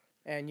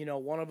 And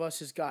one of us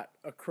has got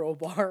a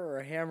crowbar or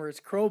a hammer. It's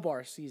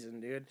crowbar season,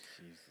 dude.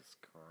 Jesus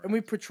Christ. And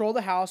we patrol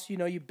the house.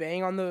 You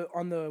bang on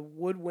the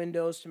wood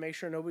windows to make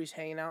sure nobody's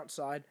hanging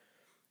outside.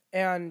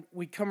 And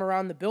we come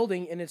around the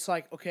building, and it's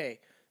like,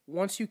 okay,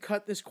 once you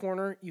cut this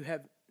corner, you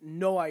have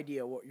no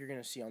idea what you're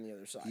gonna see on the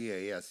other side.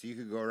 Yeah. So you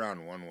could go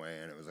around one way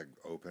and it was like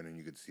open and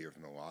you could see it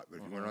from the lot. But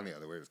if you went around the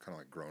other way, it was kind of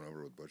like grown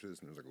over with bushes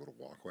and there was like a little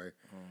walkway.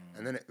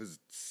 And then it was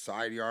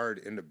side yard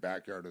into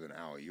backyard with an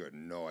alley. You had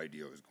no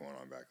idea what was going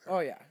on back there. Oh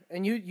yeah,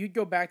 and you'd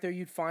go back there,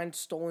 you'd find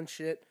stolen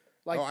shit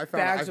like I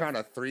bags found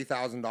of a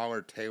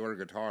 $3,000 Taylor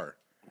guitar.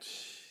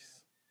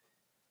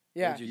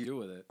 yeah. What'd you do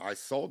with it? I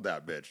sold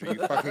that bitch. Are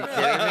you fucking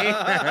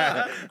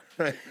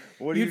kidding me?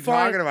 What are You'd you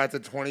find- talking about?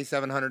 It's a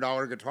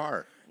 $2,700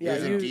 guitar. Yeah, it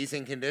was in you-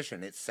 decent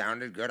condition. It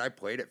sounded good. I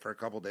played it for a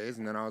couple days,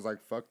 and then I was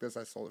like, "Fuck this!"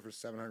 I sold it for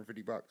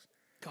 $750.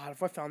 God,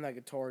 if I found that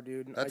guitar,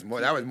 dude, That's I'd more.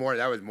 keep That was it. more.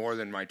 That was more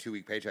than my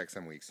 2-week paycheck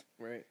some weeks.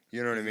 Right.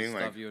 You know what I mean?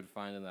 Stuff Like, you would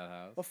find in that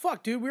house. Well,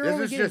 fuck, dude, we were this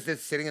only was getting just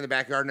it's sitting in the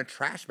backyard in a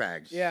trash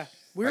bag. yeah.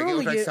 We were Like, it only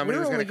was like get- somebody we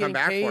was were going only to come getting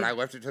back paid, for it. I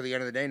left it till the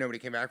end of the day. Nobody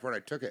came back for it. I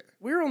took it.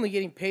 We were only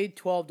getting paid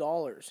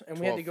 $12, and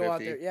we had to go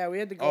out $12.50. there. Yeah, we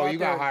had to go Oh, out you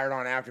there. got hired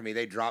on after me.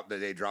 They dropped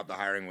the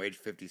hiring wage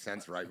 50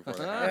 cents right before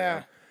that.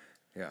 happened.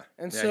 Yeah. Yeah.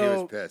 And yeah, he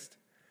so- was pissed.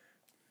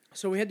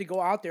 So we had to go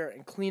out there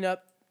and clean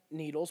up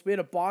needles. We had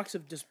a box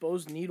of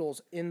disposed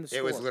needles in the store.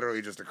 It was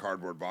literally just a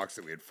cardboard box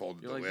that we had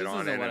folded You're the like, lid this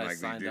on isn't it, what and I like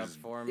signed we up just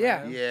for,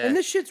 Yeah. man. Yeah. And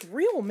this shit's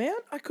real, man.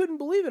 I couldn't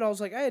believe it. I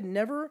was like, I had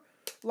never,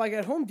 like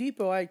at Home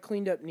Depot, I had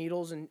cleaned up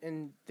needles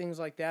and things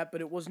like that,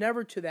 but it was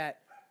never to that.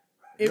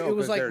 It, No, it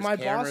was 'cause like there's my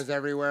cameras boss.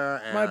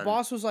 everywhere. And My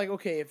boss was like,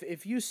 okay,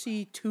 if you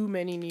see too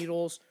many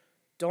needles,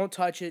 don't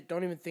touch it.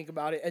 Don't even think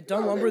about it. At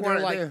Dunn No, they Lumber,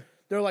 weren't-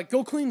 they're like,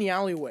 go clean the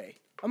alleyway.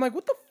 I'm like,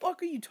 what the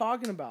fuck are you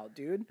talking about,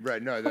 dude?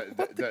 Right, no,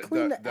 the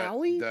clean the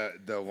alley?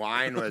 the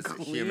line was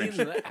human.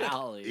 Clean the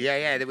alley.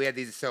 Yeah, we had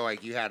these. So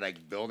like you had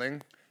like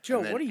building. Joe,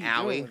 and then what are you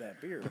alley. doing with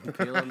that beer?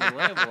 Peeling the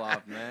label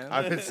off, man.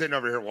 I've been sitting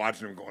over here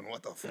watching him, going,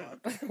 "What the fuck?"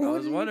 I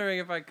was wondering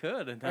if I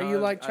could. And Are now you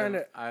I- like trying I-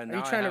 to? I- Are now you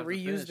I trying to have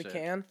reuse finish the it.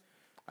 can?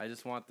 I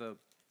just want the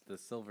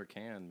silver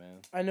can, man.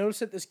 I noticed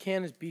that this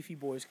can is Beefy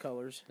Boys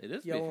colors. It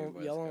is yellow, Beefy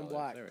Boys yellow and colors.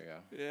 black. There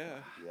we go. Yeah.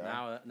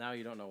 Yeah. Now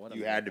you don't know what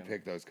You I'm had to making.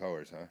 pick those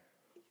colors, huh?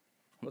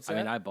 What's I that?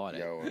 mean, I bought it.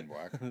 Yellow and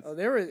black. Oh,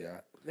 they were. Yeah.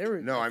 They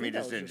were. No, I think mean that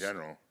just was in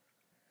general.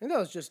 I think that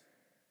was just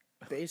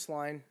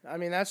baseline. I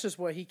mean, that's just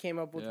what he came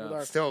up with Yeah.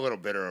 our. Still a little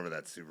bitter over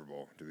that Super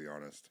Bowl, to be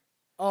honest.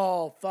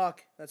 Oh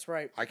fuck, that's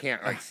right. I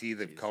can't like see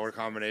the color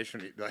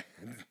combination. Like,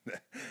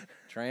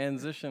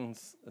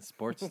 Transitions.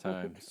 Sports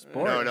time.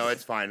 Sports. no,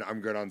 it's fine. I'm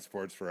good on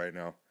sports for right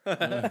now.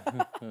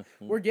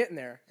 We're getting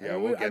there. Yeah, I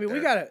mean, we'll I get mean, we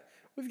there. got it.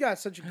 We've got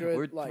such a good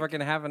We're like.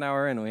 fucking half an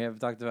hour in. We haven't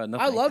talked about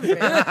nothing. I love it,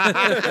 man.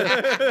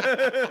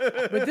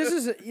 But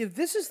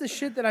this is the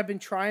shit that I've been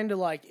trying to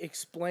like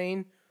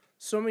explain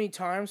so many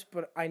times.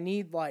 But I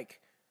need like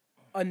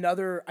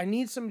another. I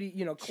need somebody.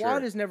 You know, Claude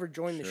Sure. has never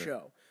joined the Sure.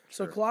 show,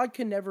 so Claude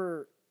can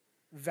never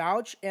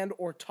vouch and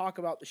or talk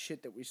about the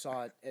shit that we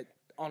saw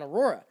on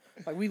Aurora.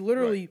 Like we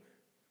literally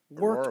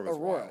worked Aurora was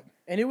Aurora, wild.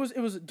 and it was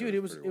dude. It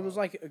was pretty wild.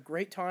 like a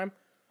great time.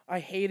 I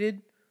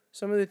hated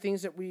some of the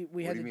things that we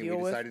What had do you to mean? deal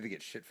We with. decided to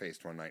get shit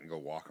faced one night and go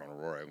walk on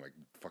Aurora at like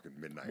fucking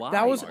midnight. Why?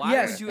 That was Why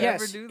yes, would you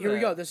yes. ever do Here we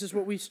that? go. This is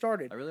what we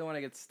started. I really want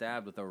to get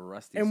stabbed with a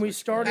rusty. And we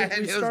switchblade. started-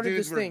 And we those started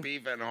dudes this were thing.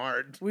 beefing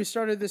hard. We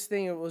started this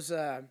thing. It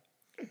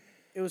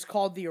was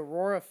called the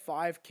Aurora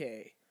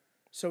 5K.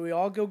 So we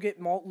all go get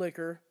malt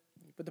liquor,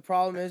 but the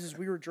problem is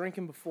we were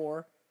drinking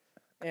before,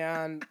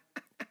 and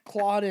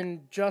Claude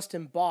and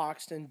Justin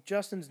boxed, and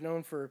Justin's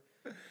known for,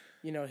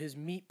 you know, his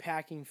meat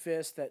packing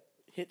fist that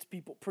hits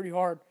people pretty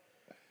hard.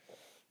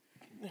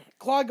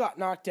 Claude got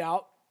knocked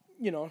out.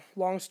 You know,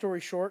 long story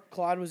short,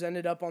 Claude was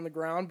ended up on the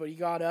ground, but he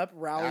got up,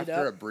 rallied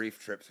After a up. brief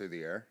trip through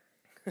the air,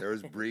 there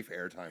was brief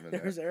airtime in There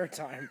there. was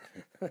airtime.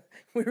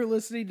 We were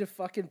listening to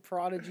fucking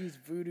Prodigy's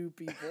Voodoo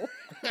People.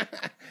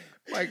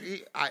 Like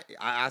I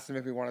asked him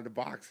if he wanted to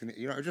box, and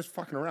you know, just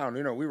fucking around.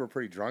 You know, we were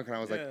pretty drunk, and I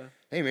was like, Yeah.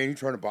 "Hey man, you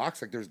trying to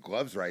box? Like, there's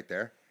gloves right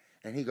there."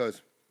 And he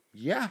goes,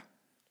 "Yeah,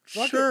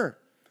 Fuck sure."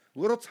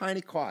 Little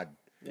tiny quad,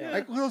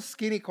 like little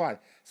skinny quad.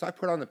 So I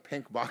put on the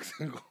pink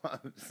boxing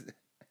gloves,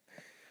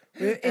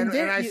 and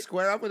then I you-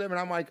 square up with him, and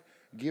I'm like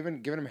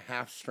giving him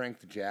half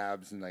strength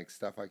jabs and like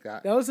stuff like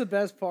that. That was the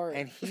best part.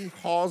 And he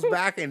hauls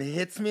back and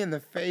hits me in the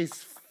face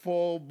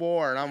full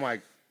bore, and I'm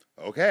like,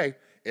 "Okay,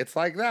 it's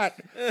like that.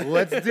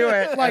 Let's do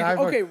it." Like, And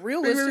I okay, fucking-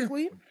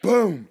 realistically,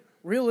 boom.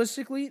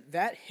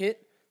 that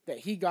hit that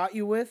he got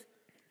you with,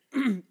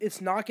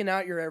 it's knocking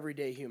out your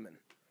everyday human.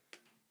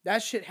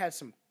 That shit had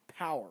some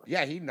power.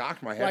 Yeah, he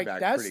knocked my head Like, back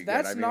that's- pretty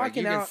that's good. I mean, like,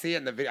 knocking you can out- see it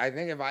in the video. I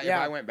think if I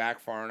Yeah. went back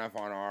far enough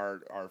on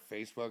our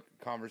Facebook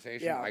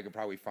conversation, Yeah. I could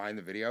probably find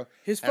the video.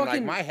 His and like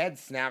fucking- my head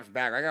snaps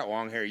back. I got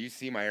long hair. You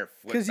see my hair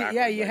flip Because backwards.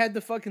 yeah, you like, had the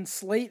fucking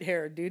slate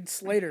hair, dude.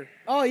 Slater.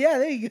 Oh yeah,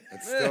 there you go.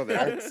 It's still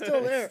there. It's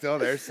still there. It's still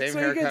there. Same So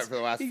he haircut gets- for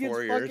the last he gets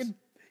 4 years. fucking-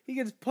 He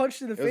gets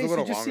punched in the was a face. You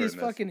little just see longer his than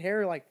this. fucking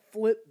hair like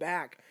flip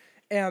back,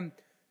 and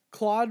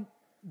Claude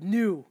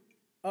knew.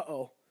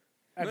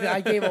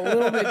 I gave a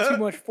little bit too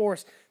much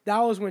force. That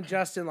was when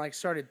Justin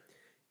started.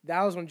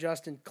 That was when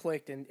Justin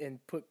clicked and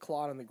put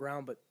Claude on the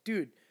ground. But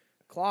dude,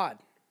 Claude,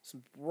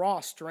 some raw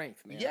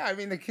strength, man. Yeah, I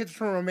mean the kid's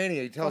from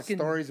Romania. He tells Fucking-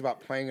 stories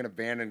about playing in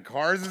abandoned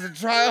cars as a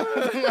child.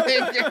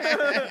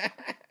 Like-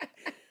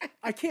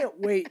 I can't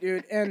wait,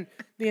 dude. And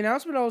the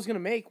announcement I was gonna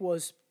make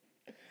was,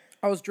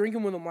 I was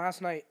drinking with him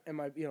last night, and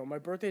my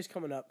birthday's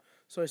coming up.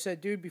 So I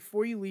said, dude,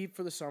 before you leave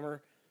for the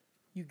summer,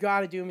 you got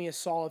to do me a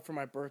solid for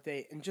my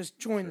birthday and just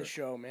join the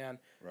show, man.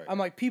 Right. I'm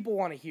like, people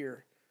want to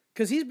hear,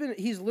 because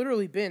he's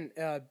literally been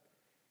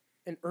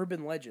an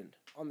urban legend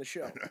on the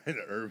show. An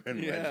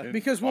urban Yeah. legend.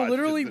 Because we'll Claude's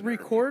literally just an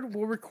urban-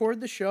 we'll record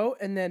the show,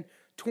 and then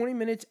 20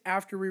 minutes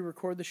after we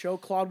record the show,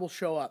 Claude will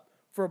show up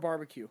for a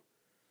barbecue.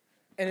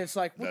 And it's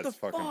like, what That's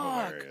the fucking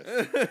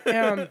fuck?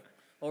 hilarious.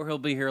 Or he'll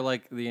be here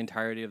like the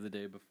entirety of the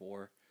day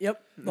before.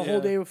 Yep, the whole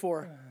day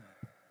before.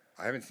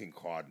 I haven't seen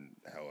Claude in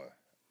hella.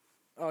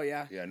 Oh,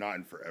 yeah. Yeah, not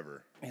in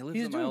forever. He lives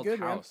He's in my doing old good,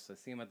 man. house. I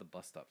see him at the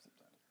bus stop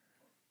sometimes.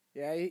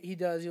 Yeah, he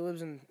does. He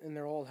lives in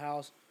their old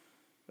house.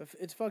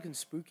 It's fucking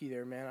spooky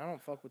there, man. I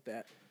don't fuck with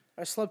that.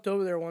 I slept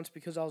over there once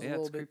because I was Yeah, a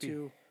it's little bit creepy.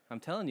 too I'm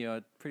telling you,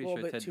 I'm pretty little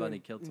sure bit Ted too Bundy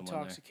killed someone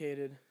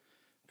intoxicated. there.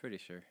 Pretty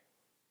sure.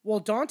 Well,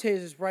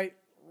 Dante's is right.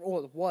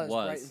 Well, it was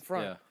right in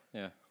front, Yeah,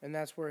 yeah. and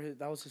that's where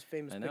that was his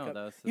famous I know, pickup.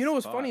 that was You his know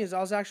what's spot. funny is I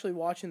was actually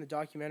watching the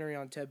documentary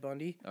on Ted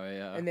Bundy, Oh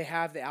yeah. and they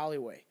have the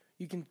alleyway.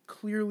 You can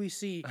clearly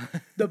see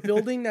the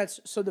building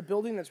that's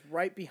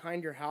right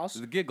behind your house.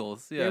 The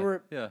Giggles,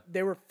 yeah.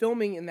 They were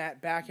filming in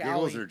that back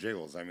Giggles alley. or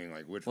jiggles? I mean,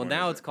 like which Well, one?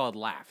 now is it's it? called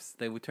Laughs.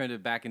 They turned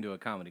it back into a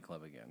comedy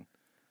club again.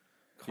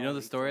 You know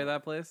the Comedy story of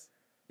club. that place?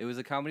 It was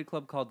a comedy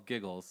club called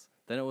Giggles.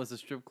 Then it was a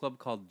strip club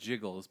called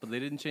Jiggles, but they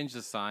didn't change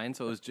the sign,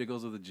 so it was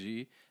Jiggles with a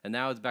G. And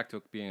now it's back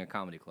to being a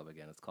comedy club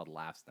again. It's called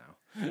Laughs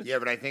now. Yeah,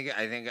 but I think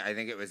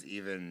it was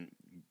even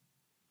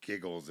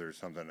Giggles or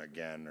something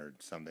again or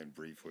something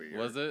briefly.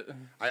 Was it?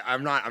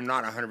 I'm not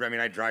 100. I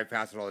mean, I drive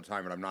past it all the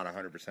time, but I'm not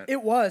 100%.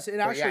 It was. It But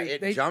actually. yeah,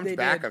 it they, jumped they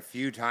back did. a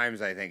few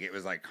times. I think it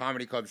was like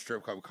comedy club,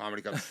 strip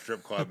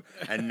club,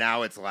 and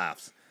now it's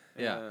Laughs.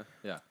 Yeah.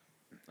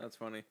 That's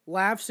funny.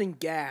 Laughs and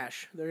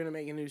Gash. They're gonna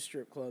make a new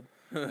strip club.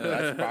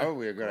 That's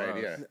probably a good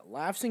idea.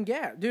 Laughs and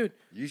Gash, dude.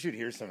 You should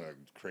hear some of the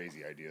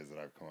crazy ideas that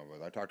I've come up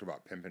with. I talked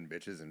about pimping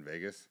bitches in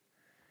Vegas.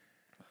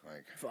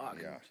 Like, Fuck.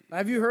 yeah.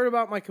 Have you heard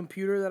about my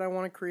computer that I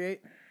want to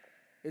create?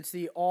 It's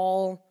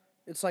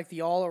like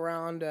the all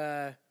around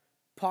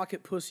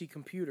pocket pussy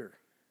computer.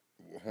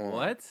 Hold on.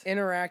 What?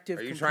 Interactive.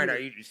 Are you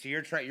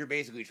computer. trying? You're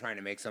basically trying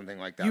to make something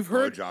like that You've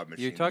heard- blowjob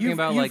machine. You're talking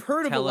about You've like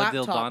heard of a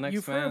laptop. teledildonics,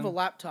 You've man? heard of a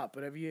laptop,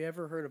 but have you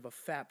ever heard of a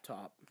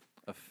fap-top?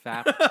 A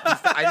fap.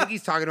 I think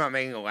he's talking about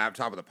making a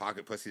laptop with a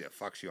pocket pussy that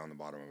fucks you on the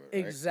bottom of it.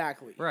 Right?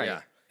 Exactly. Right.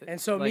 Yeah.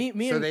 And so Like-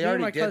 me So and they me and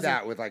already my did cousin,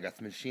 that with like a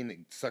machine that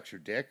sucks your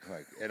dick.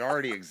 Like it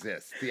already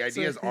exists. The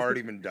idea's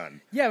already been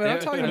done. Yeah, but I'm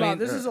Yeah, talking I about mean,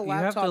 this is a You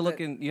have laptop. to look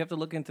that- in. You have to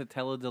look into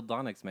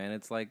teledildonics, man.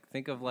 It's like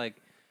think of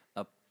like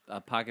a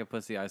pocket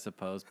pussy, I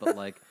suppose, but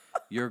like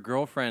your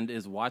girlfriend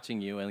is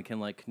watching you and can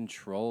like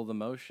control the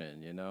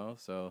motion, you know.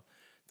 So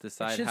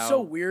decide shit's how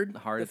so weird.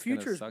 hard The it's gonna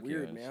future's suck you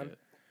weird, and man. shit.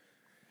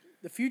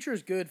 The future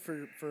is good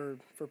for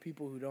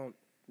people who don't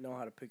know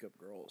how to pick up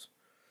girls.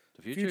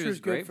 The future future's is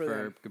good great for for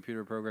them.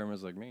 computer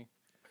programmers like me.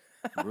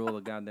 Rule the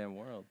goddamn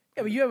world.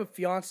 Yeah, but you have a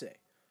fiance.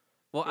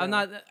 Well, I'm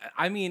not.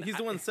 I mean, He's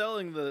the one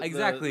selling the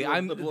exactly. The,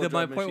 I'm. the my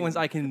blowjob point was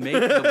machine. I can make the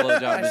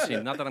blowjob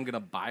machine. Not that I'm gonna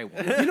buy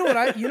one.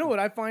 You know what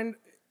I find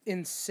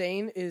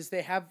insane is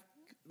they have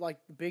like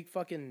big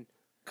fucking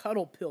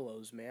cuddle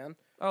pillows, man.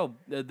 Oh,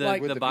 the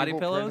Like- With the the body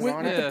people pillows. With,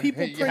 on with it? the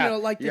people Yeah,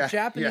 printed like yeah, the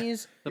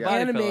Japanese The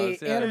body anime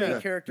pillows, yeah. anime Yeah.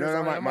 characters. No,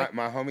 on it. I'm like,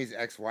 my homie's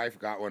ex-wife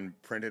got one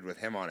printed with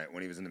him on it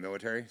when he was in the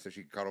military, so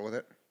she could cuddle with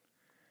it.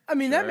 I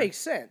mean, that Sure. makes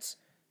sense.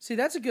 See,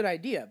 that's a good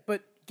idea,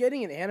 but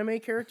getting an anime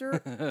character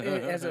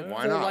as a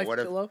Why full not? life What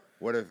if? pillow.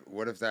 What if?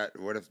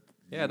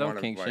 Yeah, you don't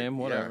wanna, kink like, shame.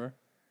 yeah. Whatever.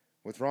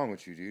 What's wrong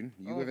with you, dude?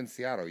 You live in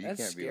Seattle. You That's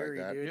can't scary,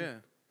 be like that. dude. Yeah.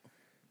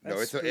 No,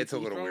 That's it's a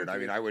spooky. little wrong weird. with I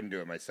mean, you? I wouldn't do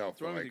it myself.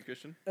 What's wrong but with you, like,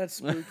 Christian? That's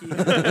spooky.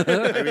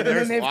 I mean,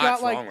 there's they've got,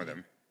 lots like- wrong with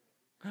him.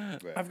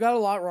 But I've got a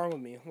lot wrong with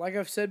me. Like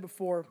I've said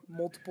before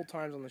multiple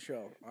times on the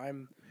show,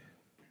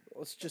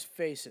 let's just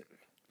face it,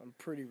 I'm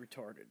pretty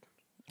retarded.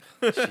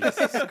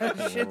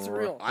 Shit's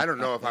real. I don't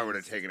know if I would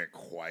have taken it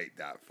quite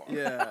that far.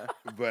 Yeah.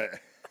 But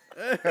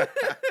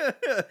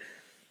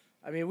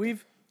I mean,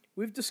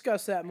 we've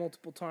discussed that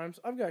multiple times.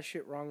 I've got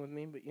shit wrong with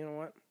me, but you know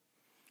what?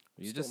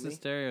 You're Still just me. a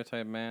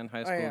stereotype, man.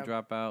 High I school am.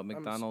 dropout,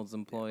 McDonald's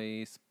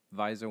employee,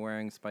 visor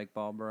wearing, spike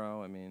ball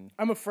bro. I mean,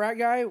 I'm a frat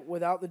guy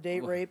without the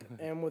date rape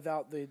and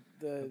without the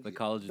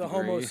college the degree.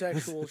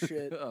 homosexual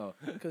shit. oh,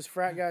 Because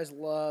frat guys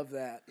love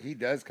that. he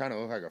does kind of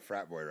look like a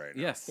frat boy right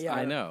now. yes, Yeah.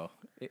 I know.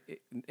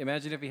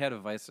 Imagine if he had a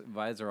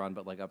visor on,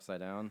 but like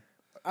upside down.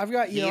 I've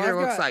got He you know either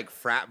I've looks got, like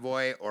frat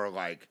boy or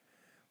like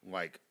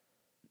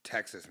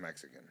Texas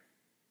Mexican.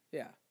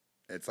 yeah.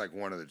 It's like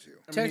one of the two.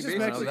 Texas I don't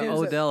know, the Mexicans.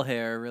 Odell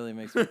hair really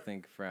makes me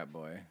think frat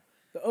boy.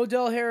 The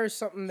Odell hair is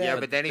something that Yeah,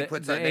 but then he the-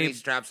 puts the then he Abe-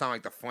 straps on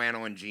like the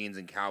flannel and jeans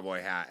and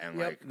cowboy hat and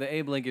Yep. like The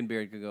Abe Lincoln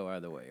beard could go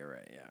either way. You're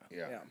right. Yeah.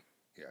 yeah,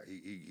 yeah.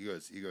 yeah.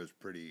 He goes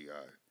pretty.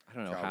 I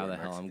don't know how Cowboy the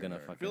hell I'm Mexican gonna there.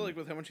 I I fucking. feel like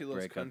with how much he loves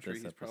break up country,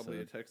 this he's probably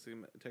a episode.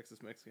 Texas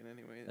Mexican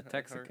anyway. A at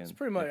heart. Texican.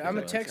 Pretty much. I I'm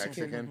a feel like.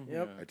 Texican. Texican?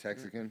 Yep. A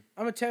Texican.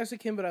 I'm a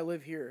Texican, but I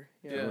live here.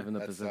 You know? Yeah. Live in the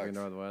That Pacific sucks.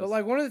 Northwest. But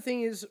like one of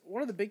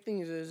the big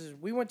things is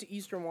we went to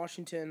Eastern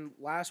Washington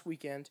last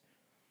weekend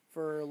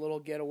for a little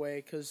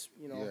getaway because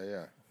Yeah,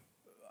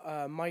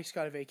 yeah. Mike's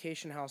got a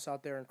vacation house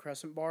out there in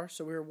Crescent Bar,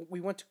 so we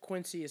went to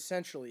Quincy.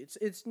 Essentially,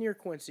 it's near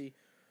Quincy,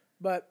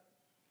 but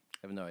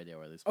I have no idea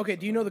where this. okay.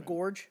 Do you know the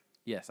Gorge?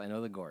 Yes, I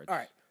know the gorge. All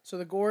right, so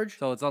the Gorge.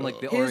 So it's on like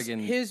the his Oregon.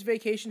 his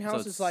vacation so house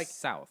it's is like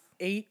south.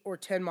 8 or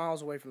 10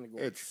 miles away from the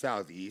Gorge. It's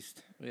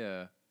southeast.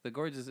 Yeah, the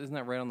gorge isn't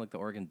that right on like the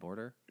Oregon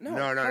border? No.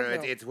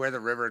 fuck It's where the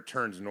river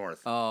turns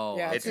north. Oh,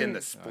 Yeah, it's it's in in-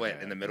 the split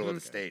okay. in the middle of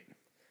the state.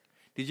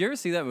 Did you ever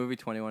see that movie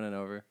 21 and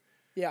Over?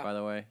 yeah. By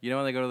the way, you know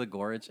when they go to the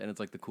gorge and it's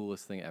like the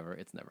coolest thing ever.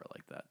 It's never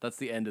like that. That's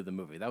the end of the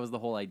movie. That was the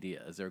whole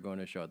idea, is they were going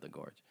to show at the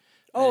gorge.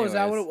 Oh, is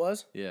that what it Anyways,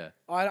 was? Yeah.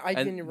 I And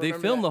didn't even they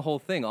remember filmed that. the whole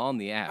thing on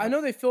the app. I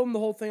know they filmed the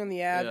whole thing on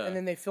the ad, Yeah. and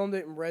then they filmed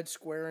it in Red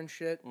Square and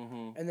shit.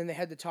 Mhm. And then they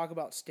had to talk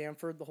about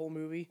Stanford the whole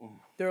movie.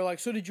 They were like,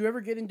 "So did you ever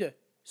get into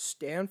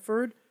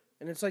Stanford?"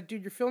 And it's like,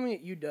 dude, you're filming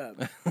at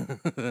UW.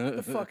 Get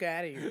the fuck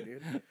out of here,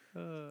 dude.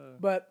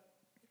 But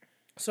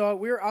so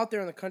we were out there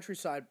in the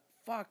countryside.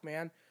 Fuck,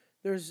 man.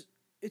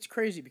 It's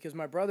crazy because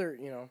my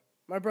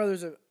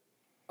brother's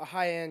a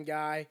high end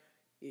guy.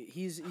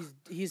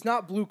 He's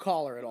not blue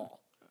collar at all.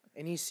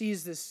 and he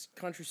sees this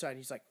countryside. And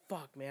he's like,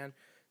 "Fuck, man,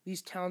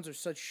 these towns are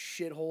such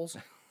shitholes."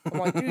 I'm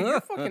like, "Dude,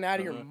 you're fucking out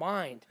of your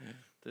mind.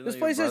 This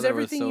place has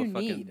everything you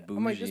need."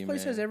 I'm like, "This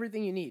place has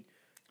everything you need.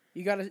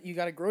 You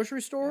got a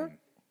grocery store,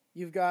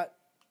 you've got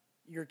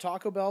your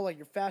Taco Bell, like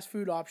your fast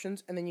food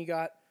options, and then you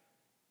got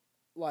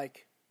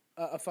like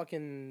a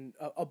fucking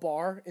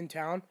bar in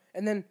town,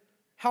 and then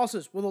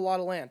houses with a lot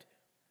of land."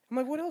 I'm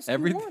like, what else do you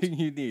want? Everything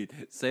you need.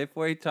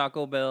 Safeway,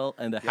 Taco Bell,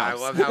 and a Yeah, I house.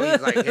 love how he's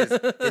like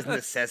his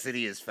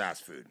necessity is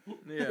fast food.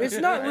 Yeah. It's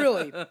not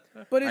really, but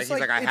Like it's he's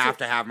like, I it's have a-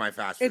 to have my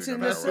fast food. It's a no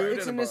matter what.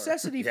 it's a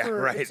necessity Yeah,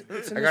 for right.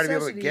 it's a I got to be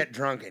able to necessity- get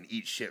drunk and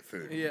eat shit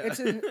food. Yeah.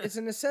 it's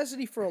a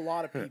necessity for a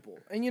lot of people.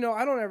 And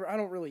I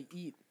don't really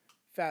eat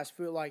fast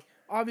food. Like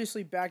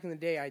obviously back in the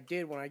day I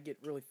did when I get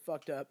really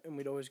fucked up and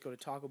we'd always go to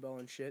Taco Bell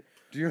and shit.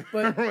 Do you But-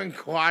 remember when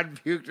Quad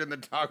puked in the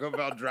Taco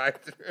Bell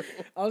drive-thru?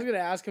 I was gonna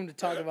ask him to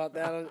talk about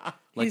that.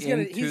 Like he's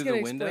gonna into the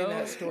explain window,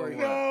 that story. or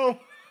No,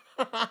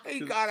 he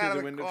got To out the of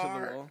the window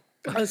car. to the wall.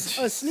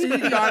 A sneaky.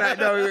 He got out.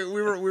 No,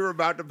 we were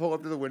about to pull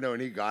up to the window,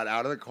 and he got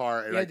out of the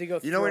car. And He had to go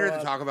you know when throw you're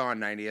at the up. Taco Bell on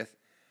 90th,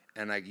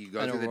 and like you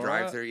go In through the Aurora?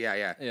 drive-through, yeah,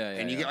 Yeah,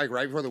 and you yeah. get like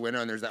right before the window,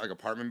 and there's that like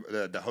apartment,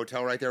 the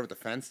hotel right there with the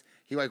fence.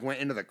 He like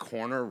went into the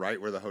corner right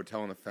where the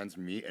hotel and the fence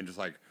meet, and just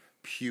like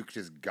puked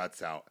his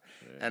guts out.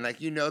 And like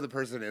the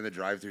person in the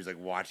drive-through is like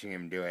watching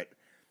him do it,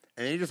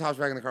 and then he just hops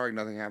back in the car like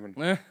nothing happened.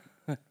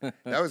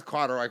 That was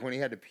Quad, or like when he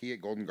had to pee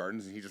at Golden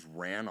Gardens, and he just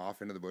ran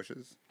off into the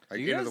bushes, like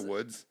You into guys- the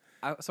woods.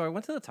 So I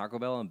went to the Taco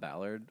Bell in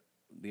Ballard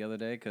the other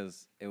day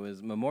because it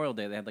was Memorial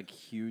Day. They had like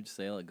huge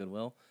sale at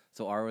Goodwill.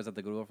 So I was at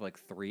the Goodwill for like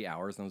 3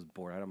 hours and I was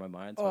bored out of my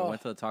mind. So I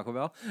went to the Taco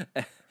Bell.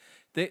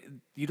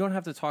 You don't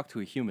have to talk to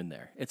a human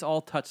there. It's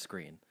all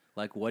touchscreen.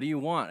 Like, what do you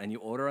want? And you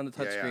order on the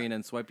Yeah, yeah. touchscreen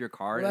and swipe your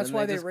card. Well, that's and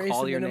why then they just raised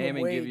call the your name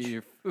minimum and give wage. you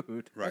your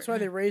food. Right. That's why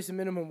they raised the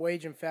minimum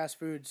wage in fast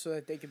food so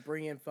that they could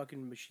bring in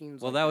fucking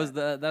machines. Well, like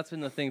that's been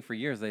the thing for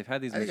years. They've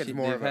had these I think machines. it's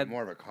more They've had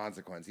of a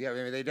consequence. Yeah, I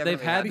mean they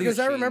definitely had have these Because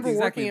I remember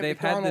machines. working at They've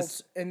had McDonald's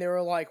this- and they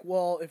were like,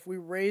 well, if we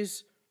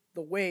raise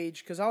the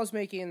wage, because I was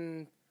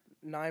making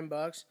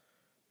 $9,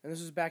 and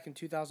this was back in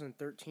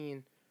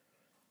 2013,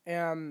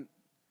 and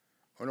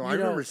Oh no, You I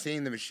remember know-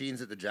 seeing the machines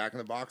at the Jack in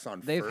the Box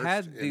on They've First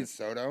had in these-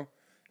 DeSoto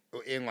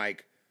in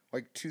like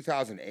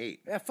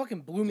 2008. that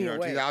fucking blew me You know,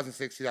 away.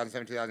 2006,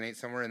 2007, 2008,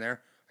 somewhere in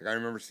there. Like I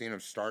remember seeing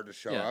them start to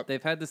show Yeah, up.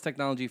 they've had this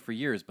technology for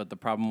years, but the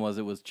problem was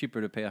it was cheaper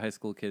to pay a high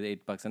school kid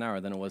 $8 an hour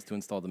than it was to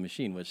install the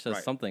machine, which says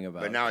Right. something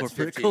about But now it's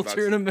corporate $15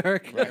 culture in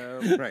America.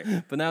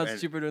 Right. But now it's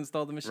And- cheaper to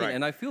install the machine, Right.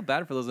 and I feel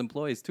bad for those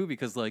employees too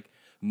because like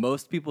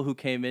most people who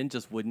came in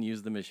just wouldn't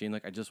use the machine.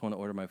 Like I just want to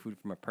order my food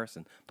from a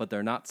person, but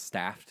they're not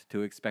staffed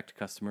to expect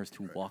customers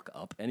to walk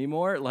up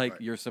anymore. Like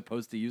Right. you're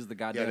supposed to use the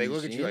goddamn Yeah, they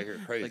machine. look at you like you're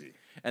crazy.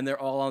 and they're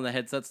all on the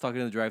headsets talking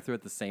to the drive-thru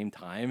at the same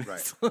time. Right.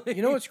 It's like-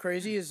 You know what's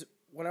crazy is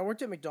when I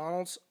worked at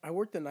McDonald's, I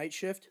worked the night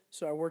shift,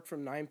 so I worked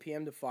from 9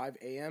 p.m. to 5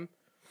 a.m.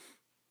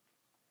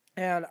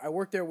 And I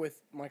worked there with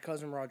my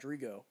cousin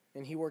Rodrigo,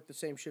 and he worked the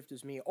same shift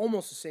as me,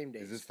 almost the same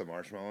days. Is this the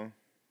marshmallow?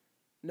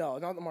 No,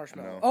 not the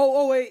marshmallow. No.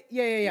 Oh, wait,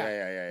 yeah.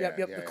 Yeah.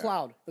 Yep, the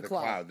cloud, the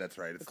cloud. That's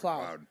right. It's the cloud.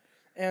 cloud.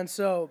 And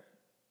so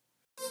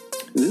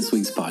This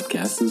week's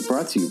podcast is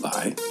brought to you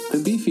by the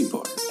Beefy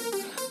Boys.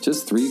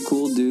 Just three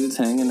cool dudes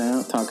hanging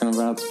out, talking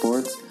about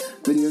sports,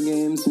 video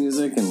games,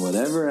 music, and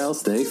whatever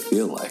else they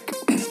feel like.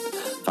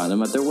 Find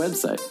them at their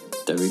website,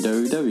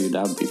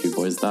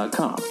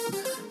 www.beefyboys.com.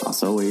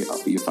 Also, where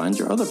you find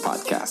your other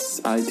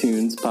podcasts,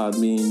 iTunes,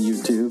 Podbean,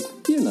 YouTube,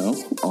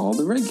 all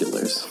the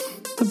regulars.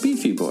 The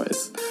Beefy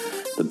Boys,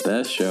 the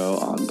best show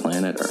on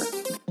planet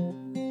Earth.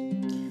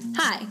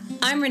 Hi,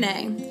 I'm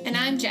Renee, And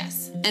I'm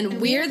Jess. and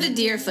we're the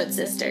Deerfoot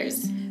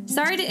Sisters.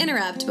 Sorry to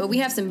interrupt, but we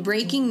have some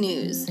breaking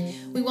news.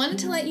 We wanted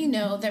to let you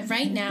know that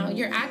right now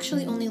you're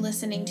actually only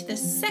listening to the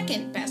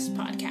second best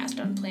podcast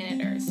on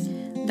planet Earth.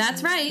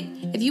 That's right.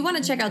 If you want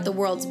to check out the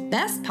world's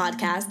best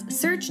podcast,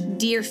 search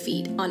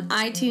Deerfeed on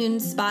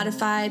iTunes,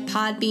 Spotify,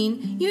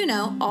 Podbean,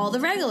 all the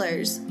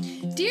regulars.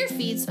 Dear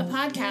Feed's a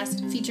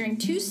podcast featuring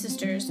two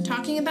sisters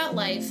talking about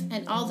life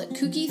and all the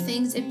kooky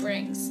things it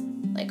brings,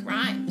 like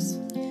rhymes.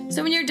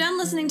 So when you're done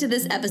listening to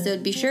this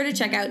episode, be sure to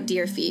check out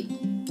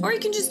Deerfeed. Or you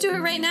can just do it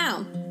right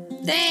now.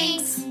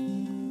 Thanks!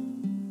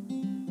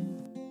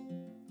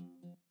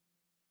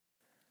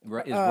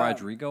 Is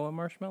Rodrigo a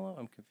marshmallow?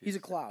 I'm confused. he's a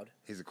cloud.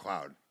 He's a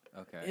cloud.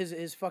 Okay.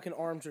 His fucking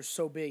arms are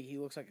so big, he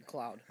looks like a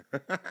cloud.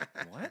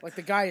 What? Like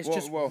the guy is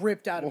just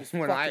ripped out of his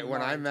when fucking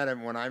I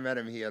mind. met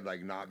him, he had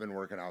like not been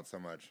working out so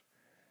much,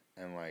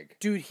 and like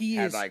Dude, he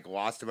had is like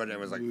lost a bunch and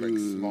was like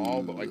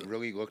small, but like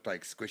really looked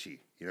like squishy,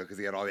 because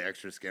he had all the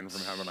extra skin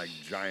from having like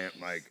giant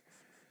like.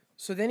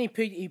 So then he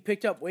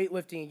picked up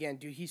weightlifting again,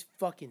 dude. He's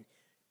fucking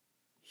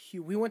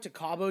huge. We went to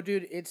Cabo,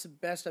 dude. It's the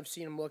best I've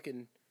seen him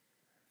looking.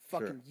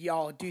 Fucking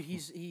y'all, dude.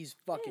 He's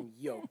fucking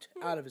yoked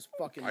out of his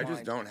fucking I mind.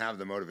 just don't have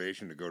the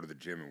motivation to go to the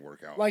gym and work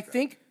out. like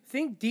that.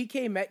 think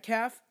DK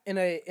Metcalf in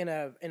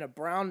a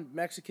brown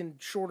Mexican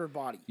shorter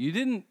body. You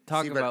didn't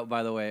talk See, but- about,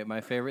 by the way,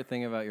 my favorite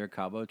thing about your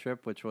Cabo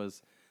trip, which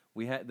was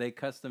they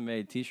custom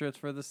made T-shirts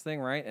for this thing,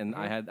 right? And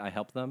I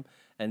helped them,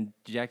 and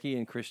Jackie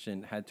and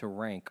Christian had to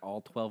rank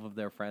all 12 of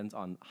their friends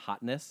on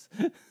hotness.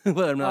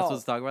 But I'm not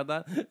supposed to talk about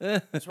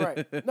that. That's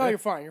right. No, you're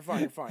fine. You're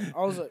fine. You're fine.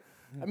 I was like,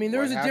 I mean,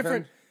 there was a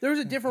different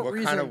What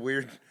reason. kind of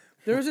weird?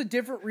 There was a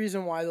different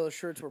reason why those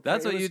shirts were.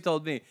 That's what it was- you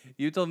told me.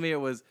 You told me it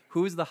was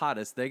who's the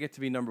hottest. They get to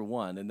be number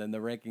 1, and then the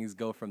rankings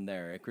go from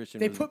there. And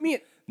Christian They was put me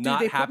at not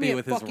they put happy me at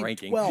with his fucking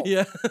ranking. 12.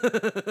 Yeah.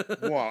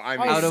 Well, I I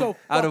mean, was so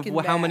out of fucking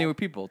how many mad. were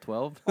people?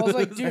 12. I was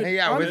like, dude,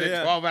 yeah, was I'm,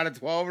 it 12 out of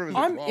 12 or was it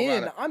I'm 12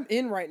 in. out I'm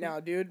in right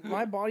now, dude.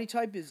 My body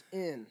type is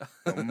in.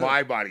 of?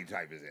 My body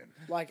type is in.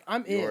 Like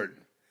I'm Your-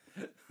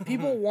 in.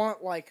 People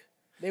want like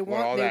they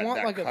want all they that- want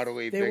that like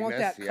cuddly they want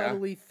that thickness, yeah.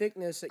 cuddly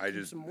thickness that I keeps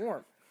just- them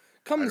warm.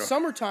 Come the don't-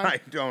 summertime, I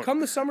don't-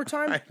 come the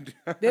summertime,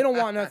 don't- they don't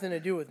want nothing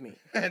to do with me.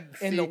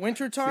 In the See-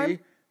 wintertime,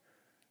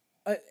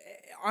 see?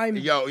 I'm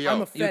Yo,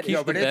 I'm a fetish.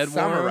 yo, but the it's bed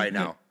summer warm. right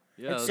now.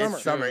 Yeah, It's that's summer.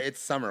 It's summer. true. It's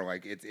summer.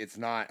 Like it's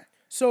not.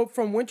 So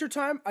from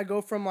wintertime, I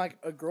go from like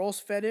a girl's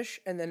fetish,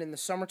 and then in the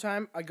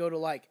summertime, I go to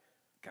like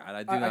God,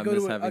 I do I not go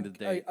miss to having to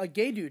date. a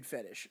gay dude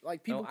fetish.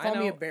 Like people No, I call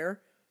me a know.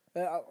 bear.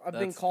 I've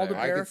been That's called fair.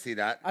 a I bear. could see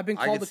that. I've been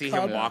I called could a see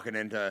cub. him walking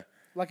into.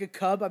 Like a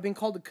cub. I've been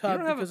called a You cub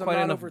don't have because I'm quite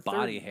not enough over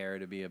body 30. hair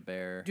to be a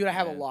bear. Dude, I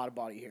have a man. lot of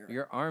body hair.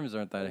 Your arms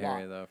aren't that A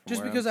hairy lot. though. From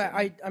Just where I'm because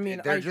sitting. I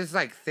mean, They're I just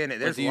like thin.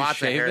 There's do you lots of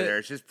shave hair it? there.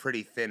 It's just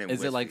pretty thin and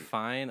Is it like wispy.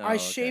 fine? I Oh,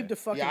 shaved okay. a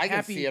fucking Yeah, I can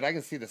happy. see it. I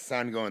can see the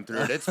sun going through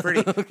it. It's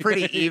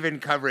pretty even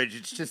coverage.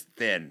 It's just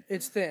thin.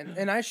 It's thin,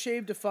 and I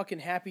shaved a fucking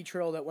happy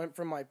trail that went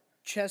from my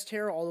chest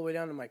hair all the way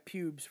down to my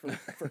pubes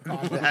for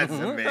coffee. That's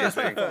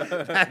amazing.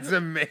 That's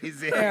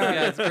amazing.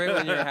 Yeah, it's great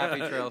when your happy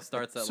trail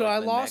starts at. So like, I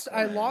the lost neck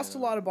I line, lost a you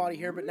know. lot of body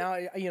hair, but now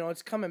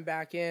it's coming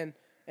back in,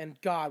 and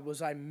God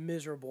was I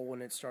miserable when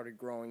it started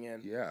growing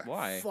in. Yeah.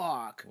 Why?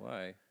 Fuck,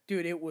 Why?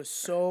 dude, it was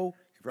so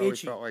Probably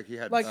itchy. felt like he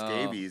had Like-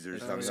 scabies or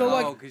something. So,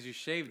 like- oh, because you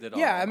shaved it all.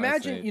 Yeah, I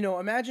imagine see.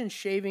 imagine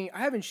shaving. I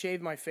haven't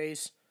shaved my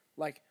face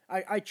like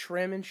I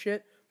trim and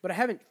shit, but I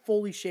haven't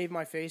fully shaved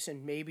my face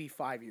in maybe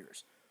 5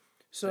 years.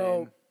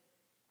 So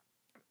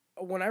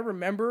when I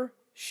remember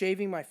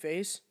shaving my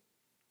face,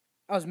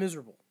 I was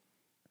miserable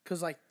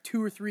because like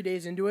 2 or 3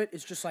 days into it,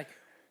 it's just like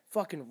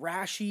fucking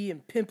rashy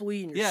and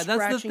pimply, and you're Yeah, that's the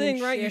scratching thing,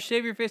 and right? You shit.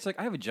 shave your face like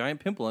I have a giant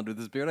pimple under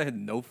this beard. I had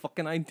no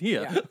fucking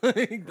idea. Yeah.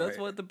 Like, that's Right.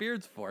 what the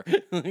beard's for.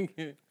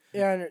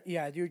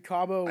 Yeah, dude,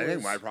 Cabo. I think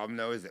was- my problem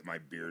though is that my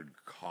beard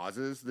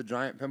causes the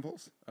giant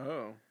pimples.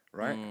 Oh.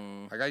 Right?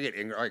 Like I get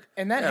like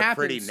And that I have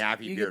pretty happens.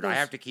 nappy You get beard. I those-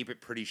 have to keep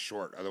it pretty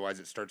short, otherwise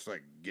it starts to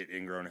like get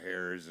ingrown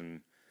hairs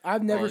and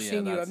I've never Oh, yeah,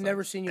 seen you. that I've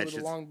never sucks. seen you That with a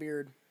shit's- long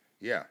beard.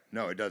 yeah,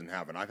 no, it doesn't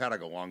happen. I've had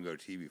like a long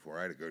goatee before.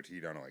 I had a goatee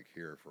down to like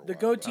here for a The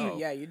while. goatee,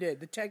 yeah, you did.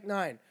 The Tech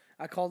 9.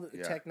 I called it the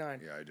Yeah, Tech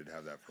 9. Yeah, I did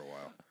have that for a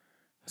while.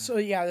 So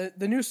yeah,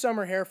 the new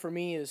summer hair for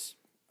me is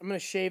I'm gonna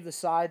shave the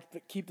sides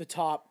but keep the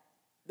top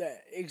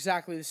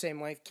exactly the same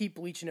length. Keep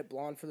bleaching it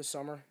blonde for the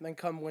summer. Then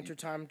come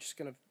wintertime, I'm just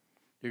gonna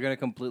You're gonna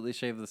completely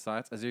shave the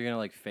sides? Is you're gonna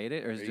like fade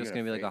it, or is it you just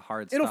gonna gonna be like fade? a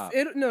hard it'll stop?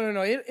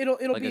 no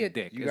it'll Like be a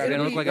dick. You Is it gotta gonna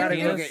go look like get- a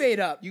it'll penis? fade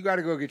up. You got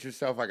to go get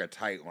yourself like a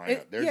tight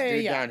lineup. There's yeah, a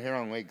dude yeah. down here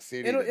on Lake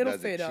City It'll that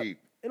does fade it up. cheap.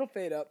 It'll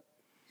fade up.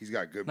 He's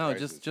got good No,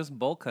 prices. just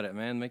bowl cut it,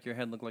 man. Make your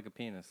head look like a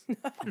penis.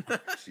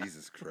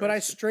 Jesus Christ. But I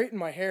straighten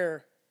my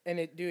hair,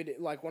 and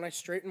like when I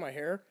straighten my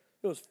hair,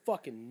 it was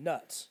fucking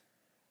nuts.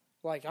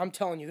 Like I'm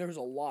telling you, there was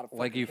a lot of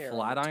Like fucking you hair on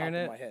flat the top iron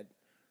of it? my head.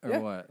 Or Yeah,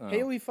 what? Oh.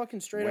 Haley fucking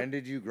straight when up.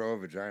 did you grow a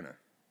vagina?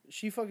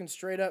 She fucking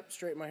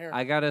straighten my hair.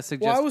 I gotta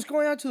suggest. Well, I was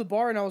going out to the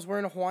bar and I was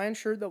wearing a Hawaiian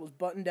shirt that was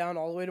buttoned down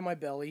all the way to my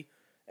belly,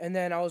 and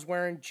then I was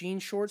wearing jean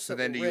shorts. So that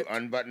then were do you ripped.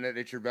 unbutton it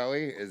at your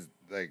belly? Is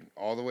like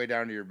all the way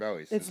down to your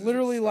belly? So It's does it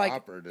literally like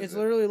stop, or does it's it-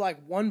 literally like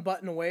one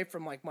button away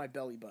from like my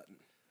belly button.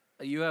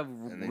 You have then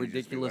you just be letting it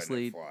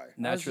ridiculously fly. I was just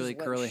naturally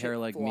letting curly shit hair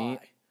like me. fly.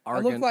 I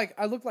look Argan,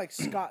 like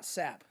Scott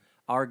Sapp,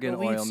 argan the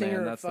lead oil, singer man.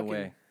 of That's the fucking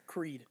way.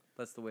 Creed.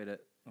 That's the way to.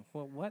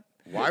 Well, what?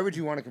 Why would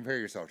you want to compare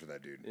yourself to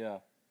that dude? Yeah.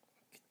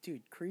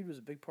 Dude, Creed was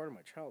a big part of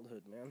my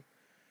childhood, man.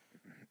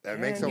 That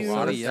makes a And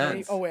lot of you-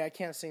 sense. Oh wait, I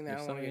can't sing that. You're I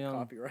don't so want to get young.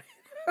 copyright.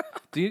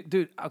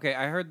 Dude, okay,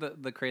 I heard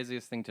the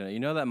craziest thing tonight. You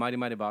know that Mighty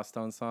Mighty Boss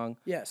Stone song?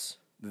 Yes.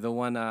 The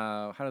one,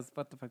 what the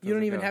fuck You does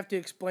don't it even go? have to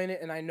explain it,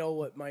 and I know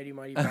what Mighty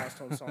Mighty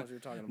Boston songs you're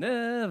talking about.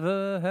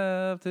 Never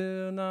have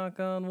to knock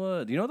on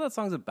wood. You know what that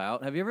song's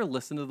about? Have you ever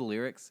listened to the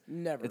lyrics?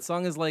 Never. That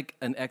song is like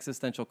an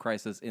existential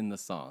crisis in the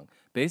song.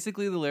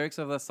 Basically, the lyrics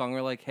of that song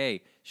are like,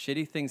 hey,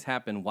 shitty things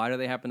happen. Why do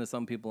they happen to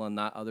some people and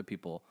not other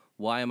people?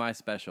 Why am I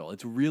special?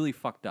 It's really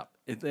fucked up.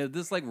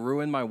 This like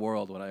ruined my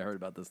world when I heard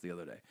about this the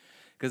other day.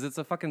 Because it's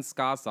a fucking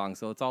ska song,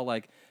 so it's all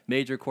like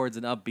major chords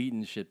and upbeat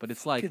and shit. But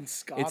it's like, Fucking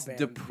ska it's band,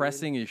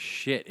 depressing as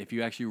shit if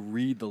you actually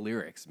read the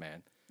lyrics,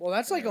 man. Well,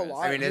 that's like a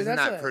lot. I mean, dude. isn't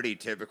That's that pretty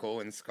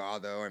typical in ska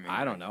though? I mean,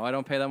 I don't know. I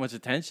don't pay that much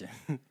attention.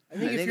 I I think, if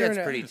think you're that's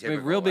in a, pretty I mean,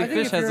 typical. Real Big I think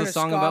Fish if you're has in a a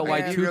song ska about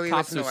why band- you tube really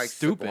tops listen are to like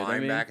stupid. Sublime I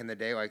mean, back in the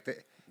day, like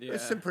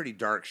there's some pretty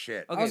dark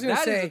shit. okay, was gonna that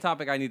is say- the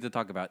topic I need to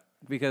talk about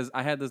because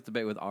I had this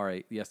debate with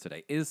Ari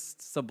yesterday. Is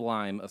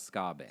Sublime a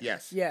ska band?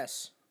 Yes,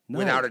 yes. No,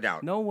 without a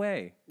doubt. No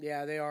way.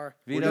 Yeah, they are.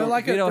 Vito- they're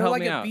like Vito, a, they're help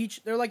like me a out.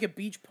 beach. They're like a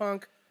beach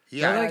punk.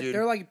 Yeah, they're like, dude.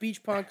 They're like a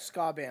beach punk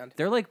ska band.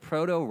 They're like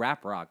proto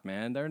rap rock,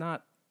 man. They're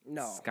not.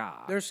 No.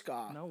 ska. They're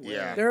ska. No way.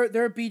 Yeah.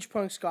 They're a beach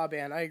punk ska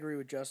band. I agree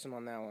with Justin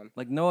on that one.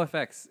 Like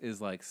NoFX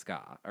is like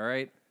ska. All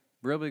right.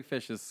 Real Big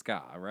Fish is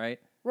ska. Right.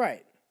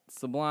 Right.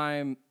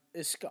 Sublime.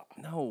 It's ska.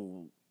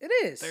 No. It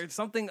is. There's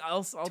something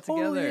else altogether.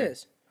 Totally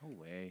is. No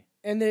way.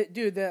 And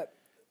dude, I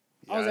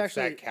was that's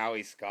actually that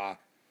Cali ska.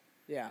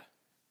 yeah.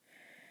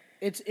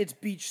 It's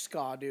beach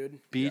ska, dude.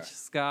 Beach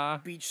ska.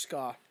 Beach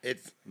ska.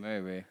 It's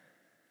Maybe.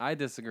 I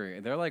disagree.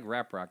 They're like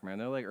rap rock, man.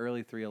 They're like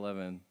early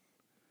 311,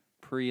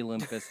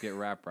 pre-Limp Bizkit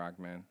rap rock,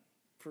 man.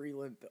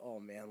 Limp. Oh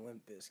man,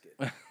 Limp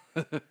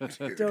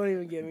Bizkit. Don't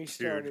even get me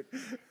started.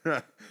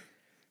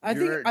 I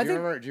do you think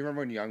remember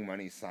when Young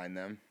Money signed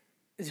them?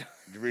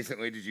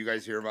 Recently, did you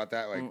guys hear about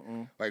that?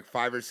 Like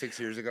 5 or 6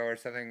 years ago or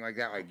something like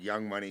that. Like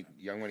Young Money,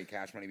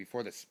 Cash Money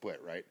before the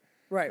split, right?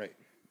 right.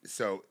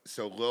 So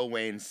Lil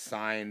Wayne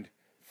signed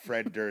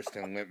Fred Durst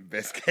and Limp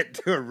Bizkit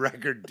to a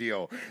record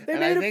deal. They And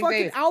made I a think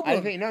fucking album. I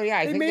think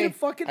They made a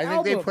fucking I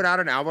think they album. put out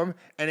an album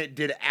and it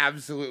did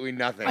absolutely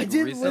nothing. I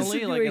didn't Recently, listen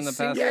to like a in the past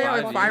single Yeah,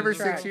 like fucking 5 or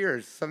track. 6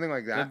 years, something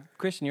like that.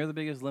 Christian, you're the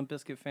biggest Limp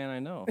Bizkit fan I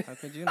know. How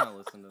could you not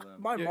listen to them?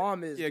 My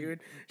mom is, yeah,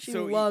 dude. She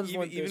so loves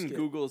even, Limp even Bizkit.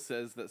 Google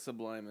says that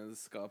Sublime is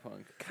ska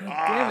punk.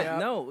 Damn it, Yeah.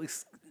 no.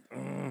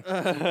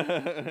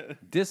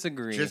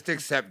 Disagree. Just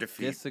accept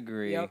defeat.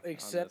 disagree. Yep, on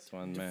except this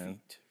one, man.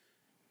 defeat.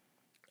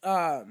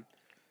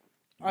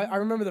 I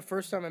remember the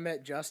first time I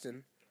met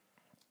Justin.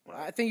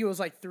 I think it was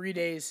like 3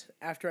 days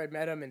after I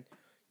met him, and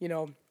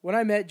when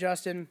I met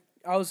Justin,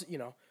 I was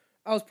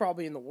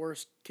probably in the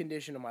worst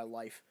condition of my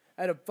life.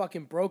 I had a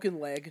fucking broken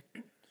leg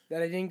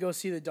that I didn't go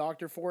see the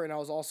doctor for, and I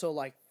was also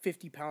like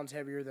 50 pounds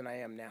heavier than I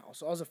am now.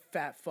 So I was a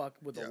fat fuck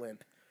with a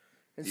limp.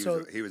 And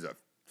He was a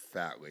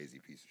fat, lazy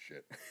piece of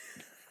shit.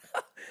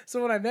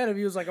 So when I met him,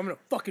 he was like, "I'm gonna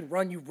fucking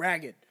run you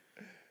ragged."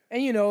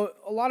 And a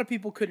lot of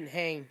people couldn't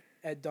hang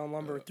at Dunn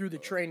Lumber through the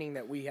training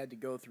that we had to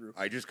go through.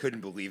 I just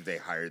couldn't believe they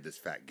hired this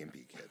fat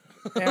gimpy kid.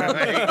 And I'm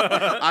like,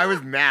 I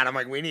was mad. I'm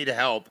like, we need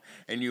help,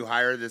 and you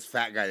hire this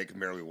fat guy that can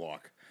barely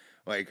walk.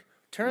 Like,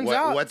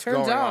 what's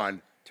going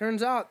on?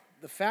 Turns out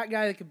the fat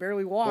guy that could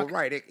barely walk. Well,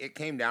 right. It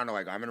came down to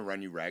like, I'm gonna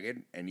run you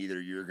ragged, and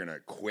either you're gonna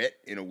quit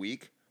in a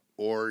week,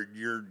 or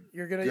you're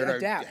gonna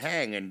adapt.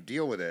 hang and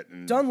deal with it.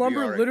 And Dunn be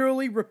Lumber all right.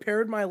 literally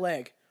repaired my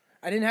leg.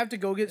 I didn't have to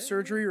go get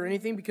surgery or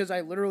anything because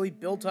I literally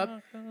built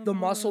up the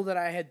muscle that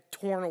I had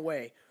torn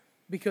away.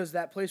 Because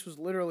that place was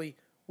literally,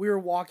 we were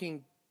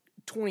walking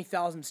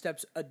 20,000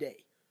 steps a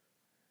day.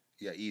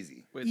 Yeah,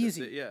 easy. Wait,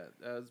 Easy. That's it,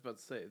 yeah, I was about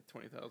to say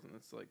 20,000.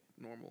 It's like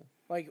normal.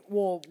 Like,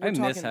 well, we're I miss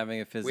talking,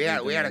 having a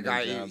physical. We had a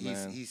guy. Job,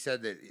 He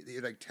said that he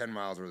had like 10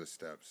 miles worth of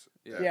steps.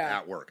 Yeah.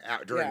 At work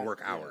during Yeah.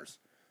 work hours,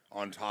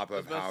 on top I was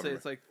of about to how. say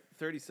it's like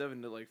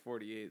 37 to like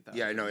 48,000.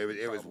 Yeah, no, it was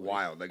probably.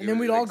 wild. Like, and then it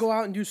was we'd all like- go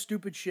out and do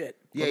stupid shit.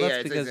 Yeah, Well, that's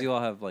it's because like- you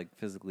all have like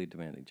physically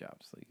demanding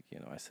jobs. Like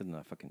I sit in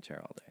that fucking chair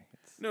all day.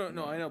 It's, No,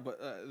 I know, but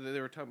they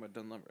were talking about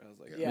Dunn Lumber. I was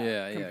like,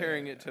 Yeah.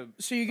 comparing it to.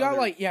 So you got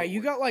other you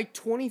footwork. got like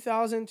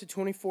 20,000 to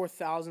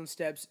 24,000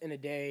 steps in a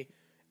day,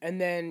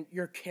 and then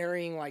you're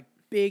carrying like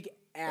big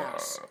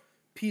ass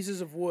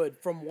pieces of wood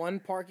from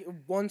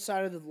one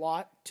side of the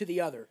lot to the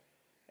other,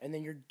 and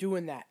then you're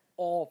doing that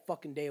all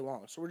fucking day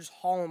long. So we're just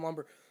hauling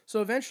lumber.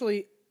 So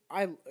eventually,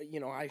 I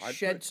I'd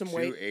shed put some two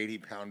weight,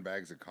 80-pound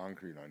bags of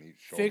concrete on each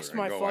shoulder. Fixed and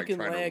my go, fucking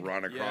like, trying leg. to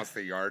run across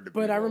the yard. To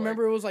but I people,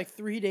 remember it was like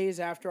 3 days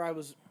after I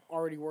was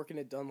already working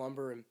at Dunn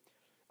Lumber, and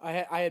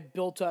I had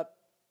built up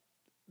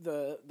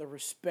the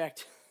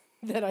respect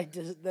that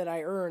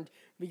I earned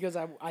because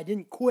I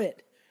didn't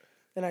quit.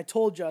 And I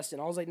told Justin,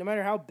 I was like, no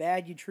matter how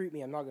bad you treat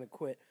me, I'm not gonna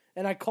quit.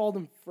 And I called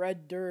him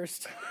Fred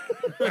Durst.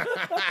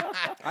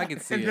 I can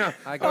see No, it.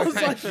 I I can was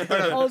see like, it.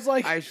 I was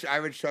like, I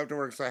would show up to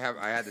work, so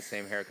I had the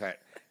same haircut,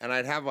 and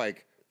I'd have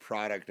like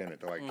product in it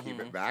to like keep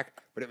it back,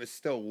 but it was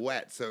still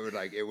wet, so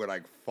it would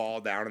fall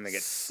down and they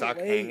get stuck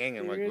Slay, hanging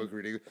and like dude. look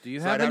ridiculous. Do you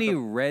So have I'd any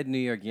to- red New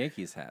York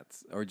Yankees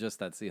hats, or just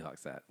that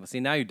Seahawks hat? Well, see,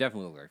 now you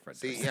definitely look like Fred.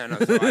 See, Durst. yeah, no.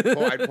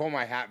 So I'd pull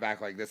my hat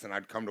back like this, and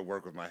I'd come to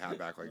work with my hat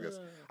back like this.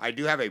 I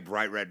do have a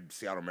bright red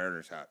Seattle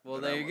Mariners hat. Well,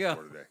 that I there you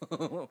almost go.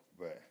 wore today.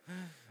 But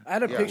I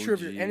had a Yeah. picture Oh,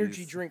 of your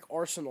energy jeez. drink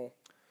arsenal.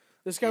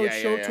 This guy would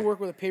Yeah, show yeah, up to yeah. work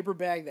with a paper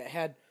bag that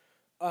had,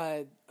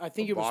 I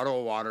think a it was, bottle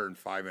of water and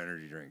 5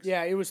 energy drinks.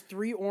 yeah, it was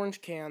 3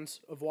 orange cans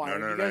of water.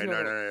 No, You guys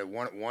know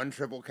no. One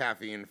triple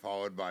caffeine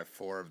followed by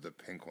 4 of the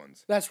pink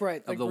ones. That's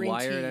right. Of the green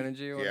wired tea.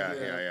 energy. Or Yeah,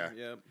 whatever? yeah.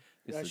 Yep.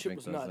 Used That to shit drink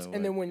was those, nuts. though,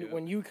 And then like-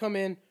 when you come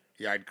in,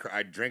 Yeah,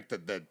 I'd drink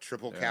the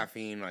triple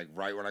caffeine like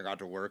right when I got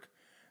to work,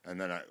 and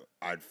then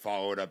I'd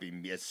follow it up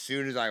as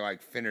soon as I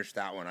finished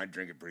that one. I'd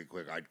drink it pretty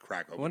quick. I'd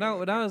crack open. When one I of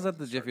when the I pink was ones at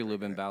the and start Jiffy Lube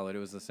drinking in it. Ballard, it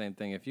was the same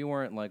thing. If you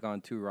weren't like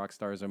on 2 rock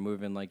stars or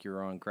moving like you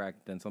were on crack,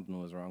 then something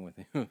was wrong with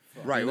you.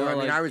 Right. You Well, know, I mean,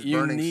 like, I was you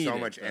burning need so it,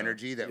 much though.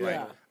 energy that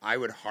Yeah. I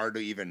would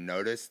hardly even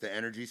notice the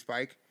energy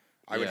spike.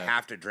 I would Yeah.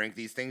 have to drink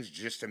these things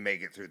just to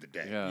make it through the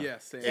day. Yeah. Yeah,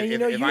 same. And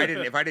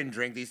If I didn't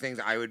drink these things,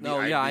 I would be. No,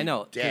 I'd yeah, be I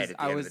know, Dead 'cause at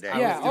the I end was- of the I day.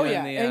 was yeah, oh doing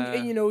yeah, the,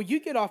 and you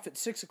get off at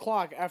 6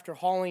 o'clock after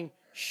hauling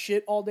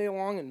shit all day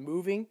long and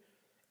moving,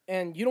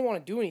 and you don't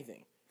want to do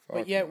anything. But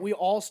Fuck yet no. we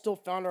all still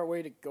found our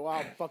way to go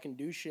out and fucking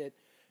do shit.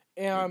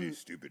 We do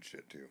stupid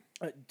shit too.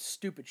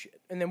 Stupid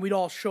shit. And then we'd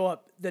all show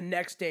up the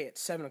next day at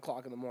 7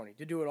 o'clock in the morning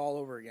to do it all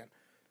over again.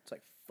 It's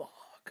like, fuck.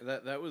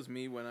 That was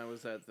me when I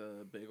was at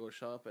the bagel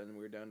shop and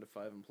we were down to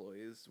 5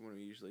 employees when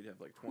we usually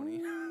have like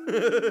 20.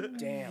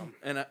 Damn.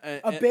 And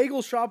A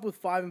bagel shop with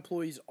 5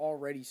 employees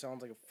already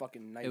sounds like a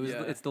fucking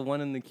nightmare. It's the one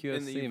in the QSC,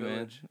 In the U man.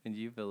 Village. In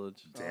U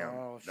Village. Damn,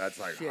 Oh, that's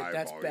like shit, high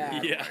that's volume.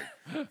 bad. Yeah.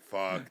 Like,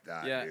 fuck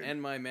that, yeah, dude.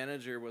 and my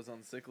manager was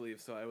on sick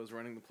leave, so I was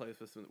running the place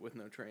with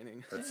no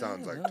training. That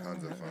sounds like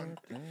tons of fun.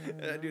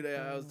 Dude,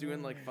 I was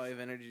doing like 5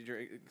 energy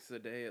drinks a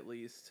day at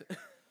least.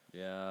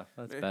 Yeah,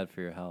 that's bad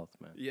for your health,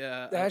 man.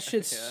 Yeah. That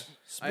shit's I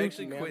spooky,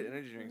 actually man. quit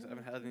energy drinks. I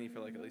haven't had any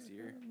for like at least a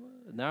year.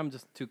 Now I'm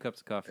just 2 cups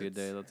of coffee a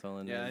day. That's all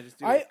I need. Yeah, I just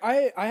do. I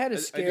had a I do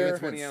scare. It's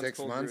been 20 ounce 6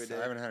 cold brew months. a day.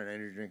 I haven't had an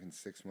energy drink in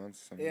 6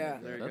 months. something Yeah.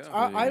 like There that. you That's go.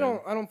 pretty I good.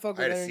 don't fuck I with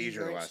had a energy seizure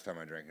the drinks. last time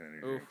I drank an energy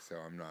Oof. drink, so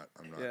I'm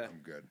Yeah. I'm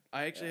good.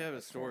 I actually have a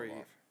That's more story.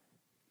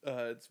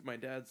 off. It's my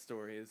dad's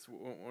story. It's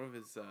one of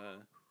his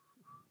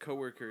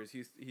coworkers.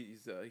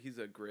 He's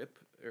a grip,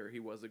 or he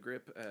was a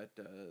grip at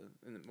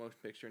in the motion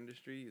picture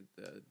industry.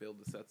 Build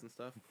the sets and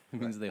stuff.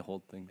 It means they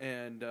hold things.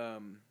 And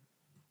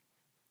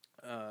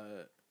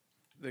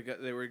they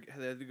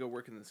had to go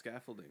work in the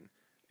scaffolding,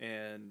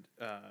 and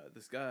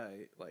this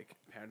guy like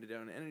pounded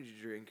down an energy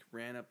drink,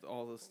 ran up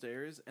all those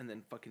stairs, and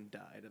then fucking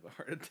died of a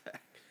heart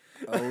attack.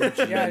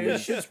 Oh, Yeah, dude,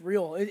 shit's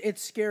real.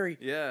 It's scary.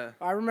 Yeah.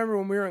 I remember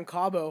when we were in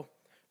Cabo,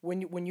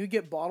 when you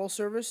get bottle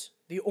service,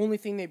 the only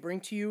thing they bring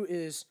to you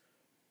is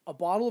a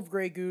bottle of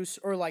Grey Goose,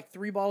 or like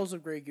 3 bottles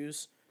of Grey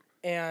Goose,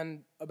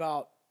 and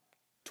about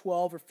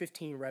 12 or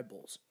 15 Red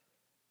Bulls.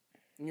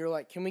 And you're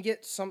like, can we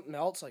get something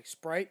else like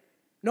Sprite?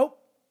 Nope,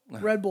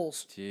 Red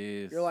Bulls.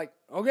 Jeez. You're like,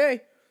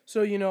 okay.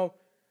 So,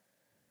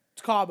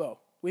 it's Cabo.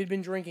 We'd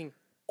been drinking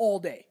all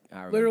day. I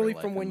remember Literally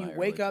life from in when my you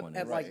wake early up 20s.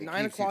 at Right, like It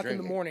 9 keeps you o'clock in the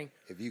drinking. morning.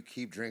 If you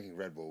keep drinking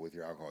Red Bull with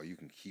your alcohol, you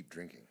can keep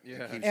drinking.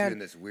 Yeah. It keeps And, you in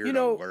this weird you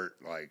know, alert,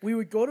 like We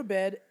would go to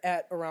bed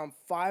at around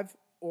 5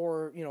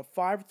 or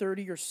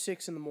 5:30 or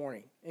 6 in the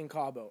morning in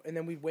Cabo, and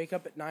then we'd wake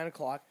up at 9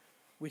 o'clock.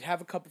 We'd have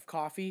a cup of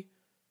coffee.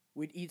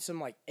 We'd eat some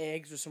like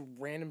eggs or some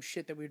random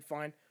shit that we'd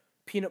find,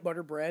 peanut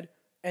butter bread,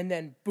 and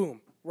then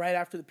boom, right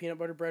after the peanut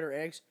butter bread or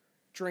eggs,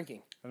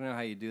 drinking. I don't know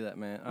how you do that,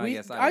 man. We-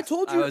 guess I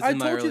told you was in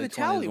my the early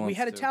tally. 20s We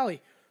had a once, too.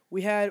 tally.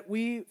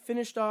 We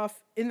finished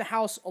off in the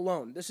house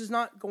alone. This is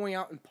not going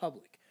out in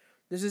public.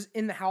 This is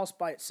in the house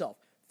by itself.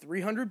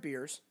 300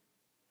 beers,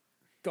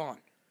 gone.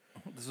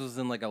 This was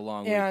in like a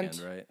long And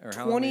weekend, right? Or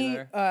how long were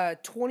you there?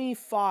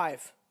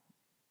 25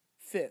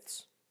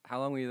 fifths How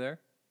long were you there?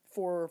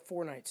 for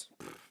 4 nights.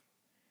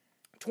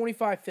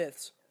 25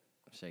 fifths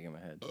I'm shaking my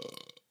head.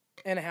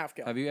 and a half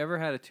cup. Have you ever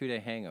had a 2-day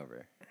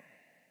hangover?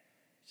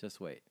 Just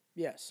wait.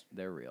 Yes,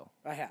 They're real.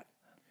 I have.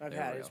 I've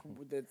There had we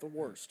it. It's the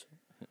worst.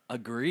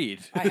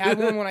 Agreed. I had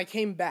one when I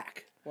came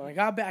back. When I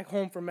got back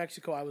home from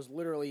Mexico, I was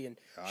literally in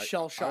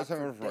shell I shock was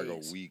having for for like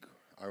days. a week.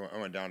 I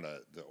went down to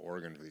the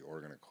Oregon for the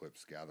Oregon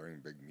Eclipse Gathering,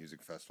 big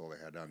music festival they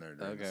had down there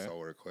during the Okay.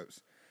 solar eclipse.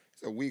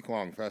 It's a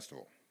week-long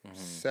festival, Mm-hmm.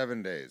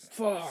 7 days,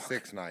 Fuck.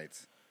 6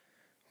 nights.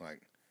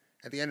 Like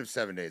at the end of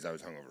 7 days, I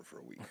was hungover for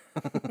a week.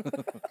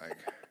 like,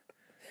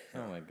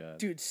 Oh my god.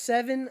 Dude,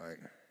 7 like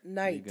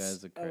nights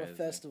guys are of a crazy.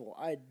 festival,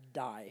 I'd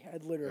die. I'd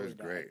it literally was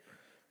die. great.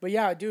 But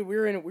yeah, dude, we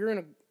were in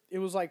a. It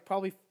was like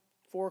probably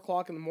 4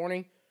 o'clock in the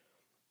morning.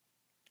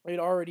 We had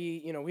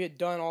already, we had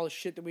done all the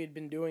shit that we had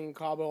been doing in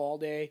Cabo all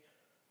day,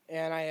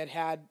 and I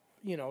had,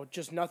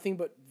 just nothing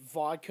but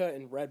vodka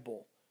and Red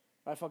Bull.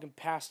 I fucking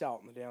passed out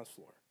on the dance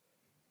floor.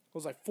 It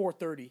was like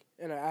 4:30,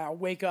 and I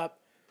wake up,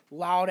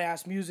 loud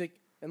ass music,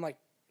 and like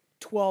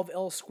 12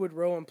 El Squid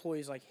Row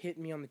employees like hit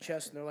me on the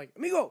chest, and they're like,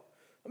 "Amigo,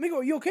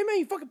 you okay, man?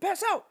 You fucking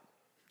pass out.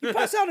 You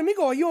pass out,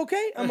 amigo. Are you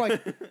okay?" I'm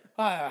like,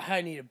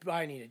 I need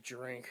a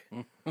drink.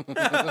 I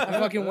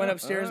fucking went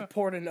upstairs,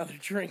 poured another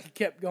drink, and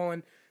kept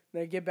going.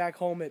 Then I get back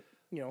home at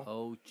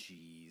Oh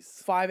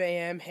jeez. 5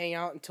 a.m. Hang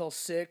out until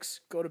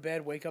 6, go to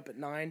bed, wake up at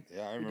 9.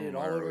 Yeah, I We did remember it my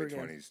all over early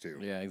again. 20s too.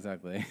 Yeah,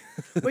 exactly.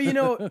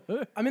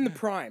 But I'm in the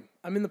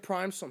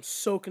prime. So I'm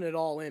soaking it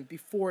all in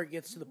before it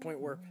gets to the point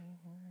where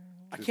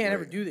I Just can't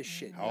ever wait. do this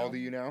shit. How old are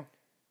you now?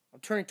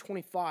 I'm turning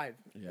 25.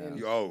 Yeah.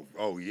 and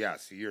Oh yeah.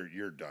 So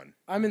you're done.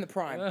 I'm in the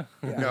prime.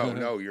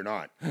 No, you're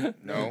not.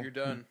 No, You're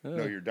done.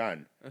 No, you're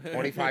done.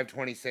 25,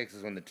 26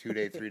 is when the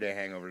 2-day, 3-day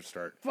hangovers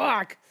start.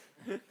 Fuck.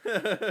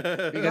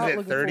 Because Not at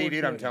looking 30, forward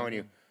dude, to I'm it. telling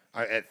you,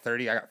 at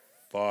 30, I got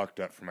fucked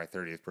up for my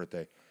 30th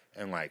birthday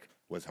and like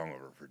was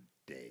hungover for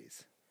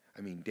days.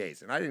 I mean,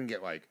 days. And I didn't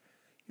get like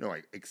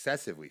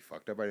excessively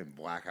fucked up. I didn't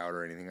black out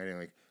or anything. I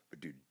didn't but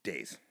dude,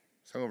 days.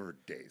 I was hungover for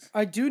days.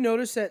 I do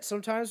notice that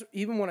sometimes,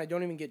 even when I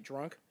don't even get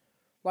drunk,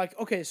 like,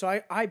 okay, so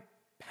I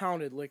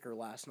pounded liquor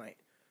last night.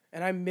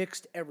 And I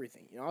mixed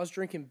everything. I was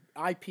drinking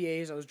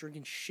IPAs. I was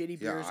drinking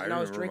shitty Yeah, beers. I and I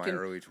was remember drinking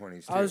my early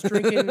 20s too. I was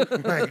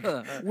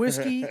drinking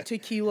whiskey,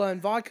 tequila,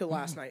 and vodka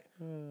last night.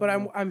 But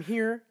I'm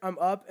here, I'm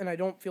up, and I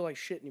don't feel like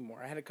shit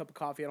anymore. I had a cup of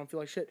coffee, I don't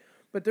feel like shit.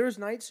 But there's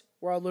nights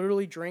where I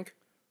literally drink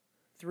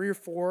 3 or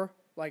 4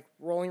 like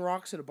Rolling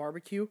Rocks at a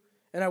barbecue,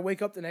 and I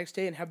wake up the next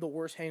day and have the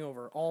worst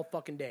hangover all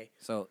fucking day.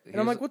 So And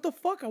I'm like, what the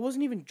fuck? I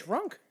wasn't even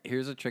drunk.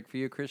 here's a trick for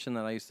you, Christian,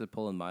 that I used to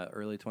pull in my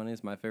early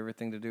 20s. My favorite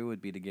thing to do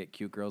would be to get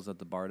cute girls at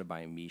the bar to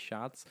buy me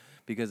shots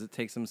because it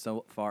takes them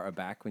so far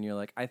aback when you're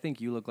like, I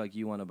think you look like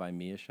you want to buy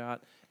me a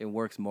shot. It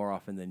works more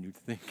often than you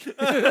think.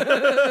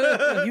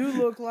 You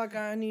look like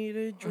I need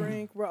a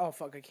drink. Oh,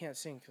 fuck, I can't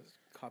sing because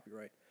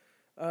copyright.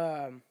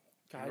 God,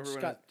 I Remember just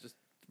when got just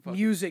fucking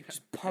music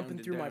just pumping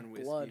pounded through my down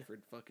whiskey blood. for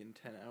fucking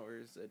 10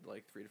 hours at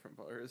like 3 different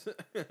bars.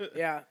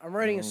 Yeah, I'm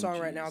writing a Oh, song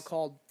right now jeez.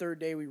 called Third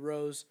Day We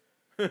Rose.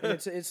 And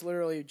it's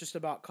literally just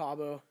about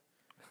Cabo.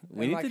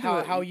 We And need like to do how,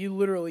 it. how you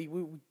literally,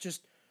 we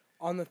just,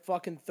 on the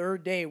fucking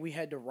third day, we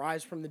had to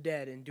rise from the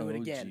dead and do it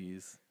again.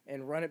 Jeez.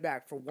 And run it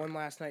back for one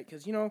last night.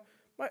 Because, you know,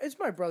 it's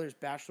my brother's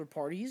bachelor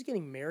party. He's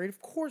getting married. Of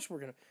course we're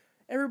going to.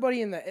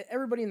 Everybody in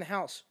the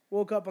house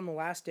woke up on the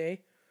last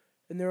day.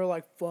 And they were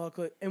like, fuck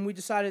it. And we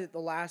decided that the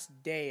last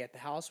day at the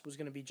house was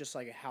going to be just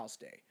like a house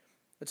day.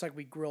 It's like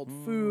we grilled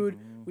food.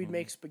 We'd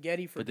make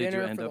spaghetti for But did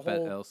dinner you end for up the at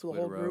whole, El for the Squid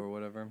whole Row group. or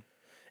whatever?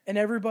 And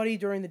everybody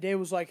during the day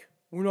was like,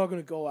 we're not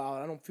going to go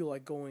out. I don't feel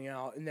like going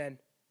out. And then,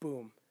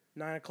 boom,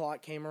 9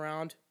 o'clock came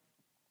around.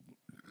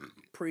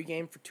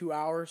 Pre-game for 2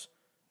 hours.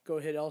 Go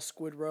hit El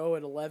Squid Row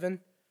at 11.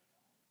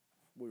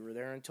 We were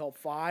there until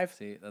 5.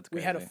 See, that's We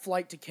crazy. had a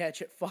flight to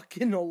catch at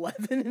fucking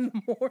 11 in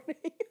the morning.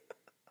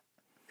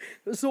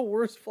 It was the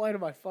worst flight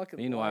of my fucking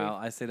Meanwhile,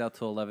 life. I stayed out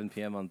till 11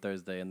 p.m. on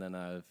Thursday, and then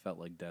I felt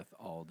like death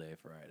all day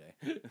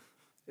Friday.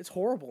 It's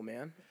horrible,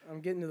 man. I'm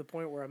getting to the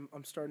point where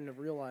I'm starting to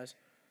realize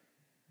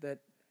that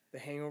the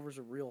hangovers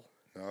are real.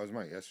 No, it was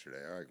my yesterday.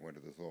 I like went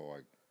to this little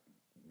like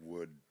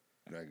wood,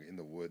 like in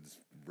the woods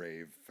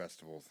rave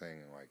festival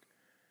thing, and like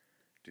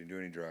didn't do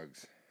any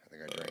drugs. I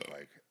think I drank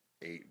like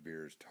 8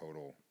 beers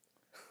total,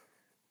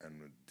 and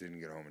didn't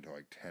get home until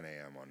like 10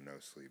 a.m. on no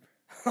sleep.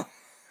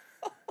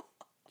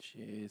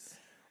 Jeez.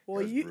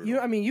 Well, That's you brutal.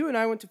 I mean, you and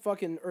I went to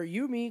fucking, or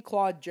you, me,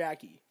 Claude,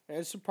 Jackie. And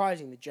it's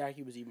surprising that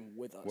Jackie was even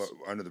with us. What,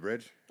 under the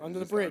bridge? Under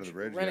Was the this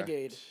bridge, yeah.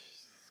 Renegade.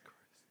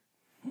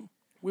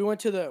 We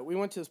went to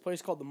this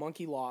place called the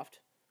Monkey Loft,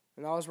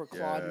 and that was where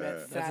Claude Yeah. met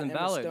That's Fat That's in Emma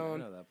Ballard. I Stone.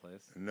 know that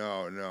place.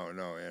 No, in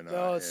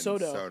No, it's in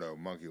Soto.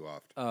 Monkey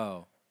Loft.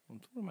 Oh.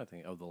 What am I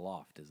thinking? Oh, the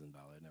Loft is in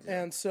Ballard. Never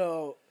mind. And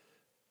so,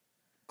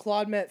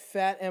 Claude met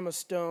Fat Emma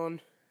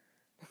Stone,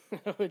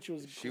 which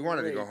was She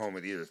wanted to go great. home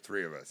with either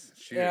 3 of us.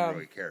 She Yeah. didn't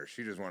really care.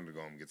 She just wanted to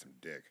go home and get some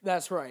dick.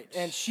 That's right,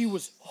 and she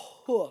was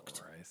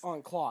hooked Christ.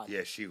 on Claude.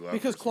 Yeah, she loved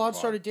because her some Claude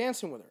started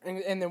dancing with her,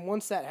 and then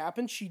once that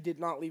happened, she did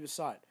not leave his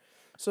side.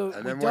 So And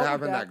we then dealt what with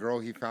happened? That girl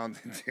he found,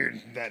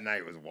 dude, that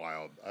night was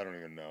wild. I don't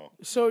even know.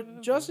 So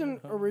Justin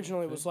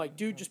originally was like,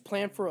 dude, just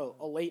plan for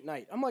a late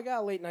night. I'm like,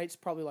 late night's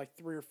probably like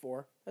 3 or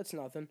 4. That's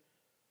nothing.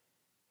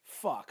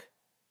 Fuck.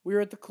 We were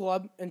at the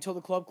club until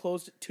the club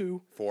closed at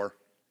 2. 4.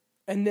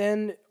 And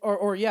then,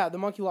 or yeah, the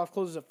Monkey Loft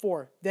closes at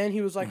 4. Then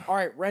he was like, all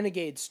right,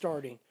 Renegade's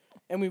starting.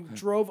 And we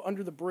drove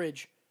under the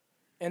bridge.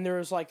 And there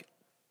was like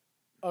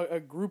a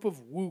group of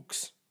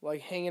wooks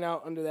like hanging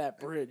out under that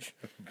bridge.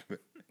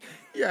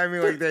 Yeah, I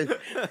mean, like they.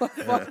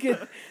 Fucking,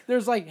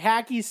 there's like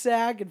hacky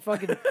sack and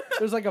fucking,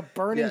 there's like a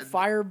burning Yeah.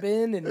 fire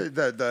bin and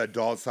the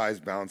adult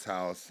sized bounce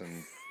house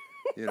and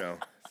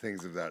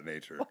things of that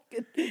nature.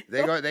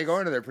 They go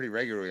into there pretty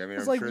regularly. I mean,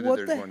 It's I'm like, sure that what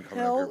there's the one coming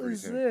up hell here pretty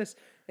is soon. this?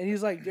 And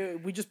he's like,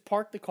 dude, we just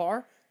parked the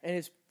car, and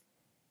it's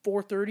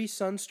 4:30,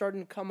 sun's starting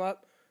to come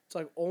up. It's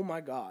like, oh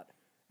my God.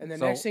 And the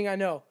So- next thing I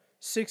know,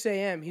 6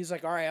 a.m., he's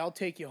like, all right, I'll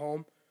take you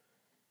home.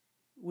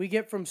 We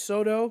get from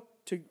Soto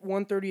to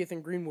 130th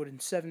and Greenwood in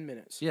 7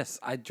 minutes. Yes,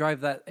 I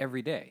drive that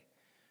every day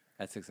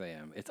at 6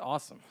 a.m. It's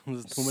awesome.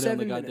 There's nobody on the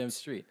 7 goddamn minutes.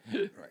 street.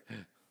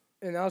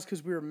 And that was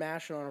because we were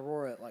mashing on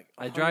Aurora at like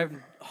I drive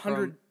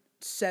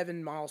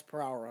 107 miles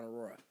per hour on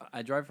Aurora.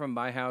 I drive from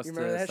my house You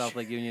remember to that South shit?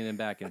 Lake Union and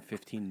back in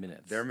 15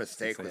 minutes. Their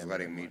mistake 6 was a.m.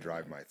 letting every me morning.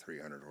 drive my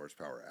 300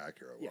 horsepower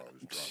Acura while I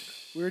was drunk.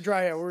 We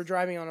were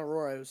driving on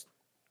Aurora. It was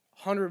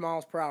 100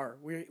 miles per hour.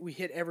 We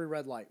hit every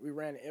red light. We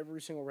ran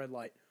every single red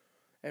light.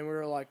 And we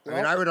were like, well, I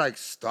mean, I would like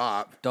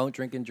stop, Don't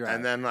drink and drive.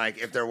 and then like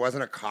if there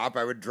wasn't a cop,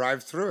 I would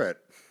drive through it.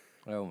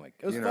 oh my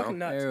it was god, fucking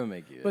nuts. it would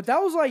make you. But that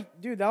was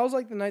like, dude, that was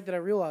like the night that I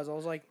realized. I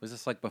was like, was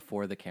this like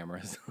before the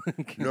cameras?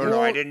 No,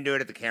 Well, I didn't do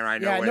it at the camera. I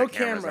know yeah, where no the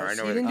cameras cameras. are. I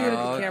know You where didn't the do it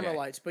at Oh, the camera okay.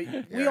 lights, but we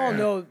Yeah, all yeah.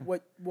 know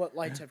what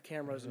lights have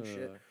cameras and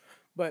shit.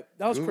 But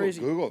that was Google,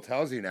 crazy. Google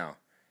tells you now.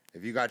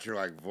 If you got your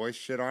like voice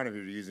shit on, if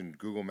you're using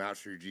Google Maps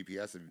for your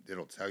GPS,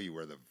 it'll tell you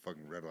where the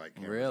fucking red light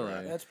cameras Really? are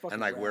at. That's fucking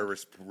and like where rad.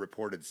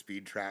 reported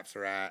speed traps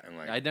are at, and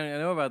like I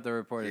know about the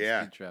reported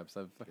Yeah. speed traps.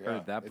 I've yeah,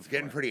 heard that. it's before.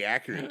 getting pretty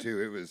accurate too.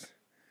 It was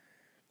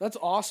That's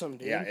awesome,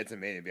 dude. yeah, it's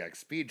amazing. It'd be like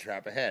speed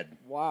trap ahead,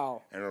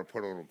 Wow. and it'll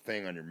put a little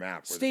thing on your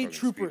map. Where the State fucking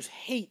troopers speed-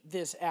 hate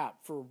this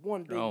app for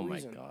one big Oh my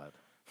reason. god,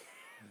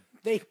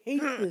 They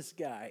hate this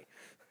guy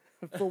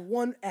for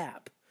one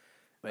app.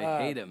 they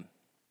hate him.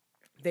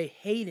 They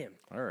hate him.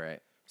 All right.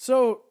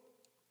 So,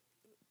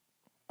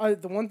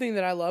 the one thing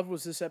that I loved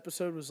was this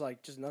episode was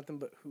like just nothing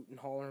but hoot and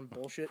holler and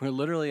bullshit. We're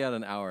literally at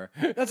an hour.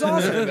 That's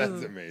awesome.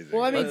 That's amazing.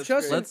 Well, I mean, That's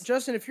Justin, great.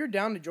 Justin, if you're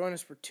down to join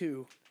us for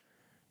 2,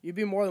 You'd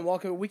be more than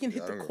welcome. We can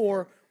hit I the don't give a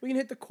core. We can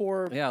hit the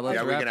core. Yeah, let's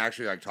Yeah, we wrap. can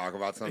actually like talk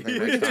about something. We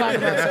next can talk time.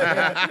 about something.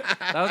 Yeah.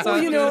 That's what Well, I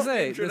was you gonna know,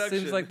 say. This seems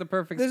introduction. like the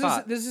perfect This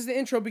spot. is the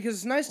intro because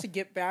it's nice to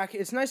get back.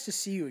 It's nice to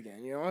see you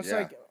again. You know, it's Yeah.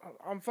 like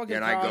I'm fucking Yeah,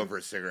 and proud. I go for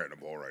a cigarette in a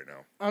bowl right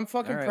now. I'm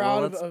fucking All right,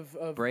 proud well, of, let's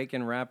of break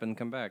and wrap and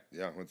come back.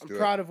 Yeah, let's I'm do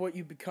proud of what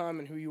you've become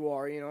and who you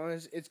are. You know,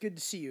 and it's good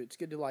to see you. It's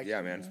good to like. it.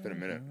 Yeah, man, it's been a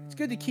minute. It's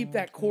good to keep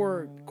that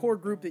core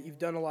group that you've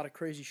done a lot of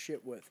crazy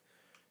shit with,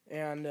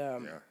 and Yeah,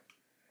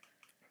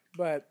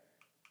 but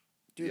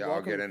dude, yeah, I'll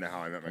welcome. get into how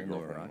I met my Little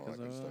girlfriend and rock all is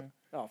that good over stuff. there.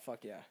 Oh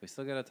fuck yeah. We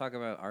still gotta talk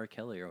about R.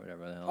 Kelly or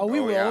whatever the hell. Oh, we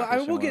Oh, will. yeah.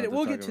 We'll get wanted it. to We'll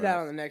talk get to about. that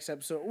on the next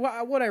episode.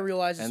 What I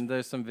realize is And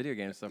there's some video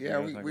game stuff. Yeah,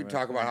 we we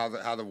talk about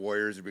how the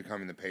Warriors are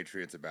becoming the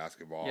Patriots of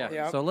basketball. Yeah.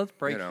 Yeah. So let's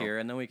break know. here,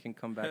 and then we can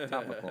come back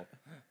topical.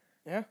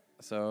 yeah.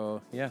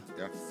 So yeah.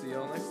 Yeah. See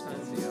y'all next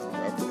time. See y'all.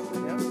 Yep.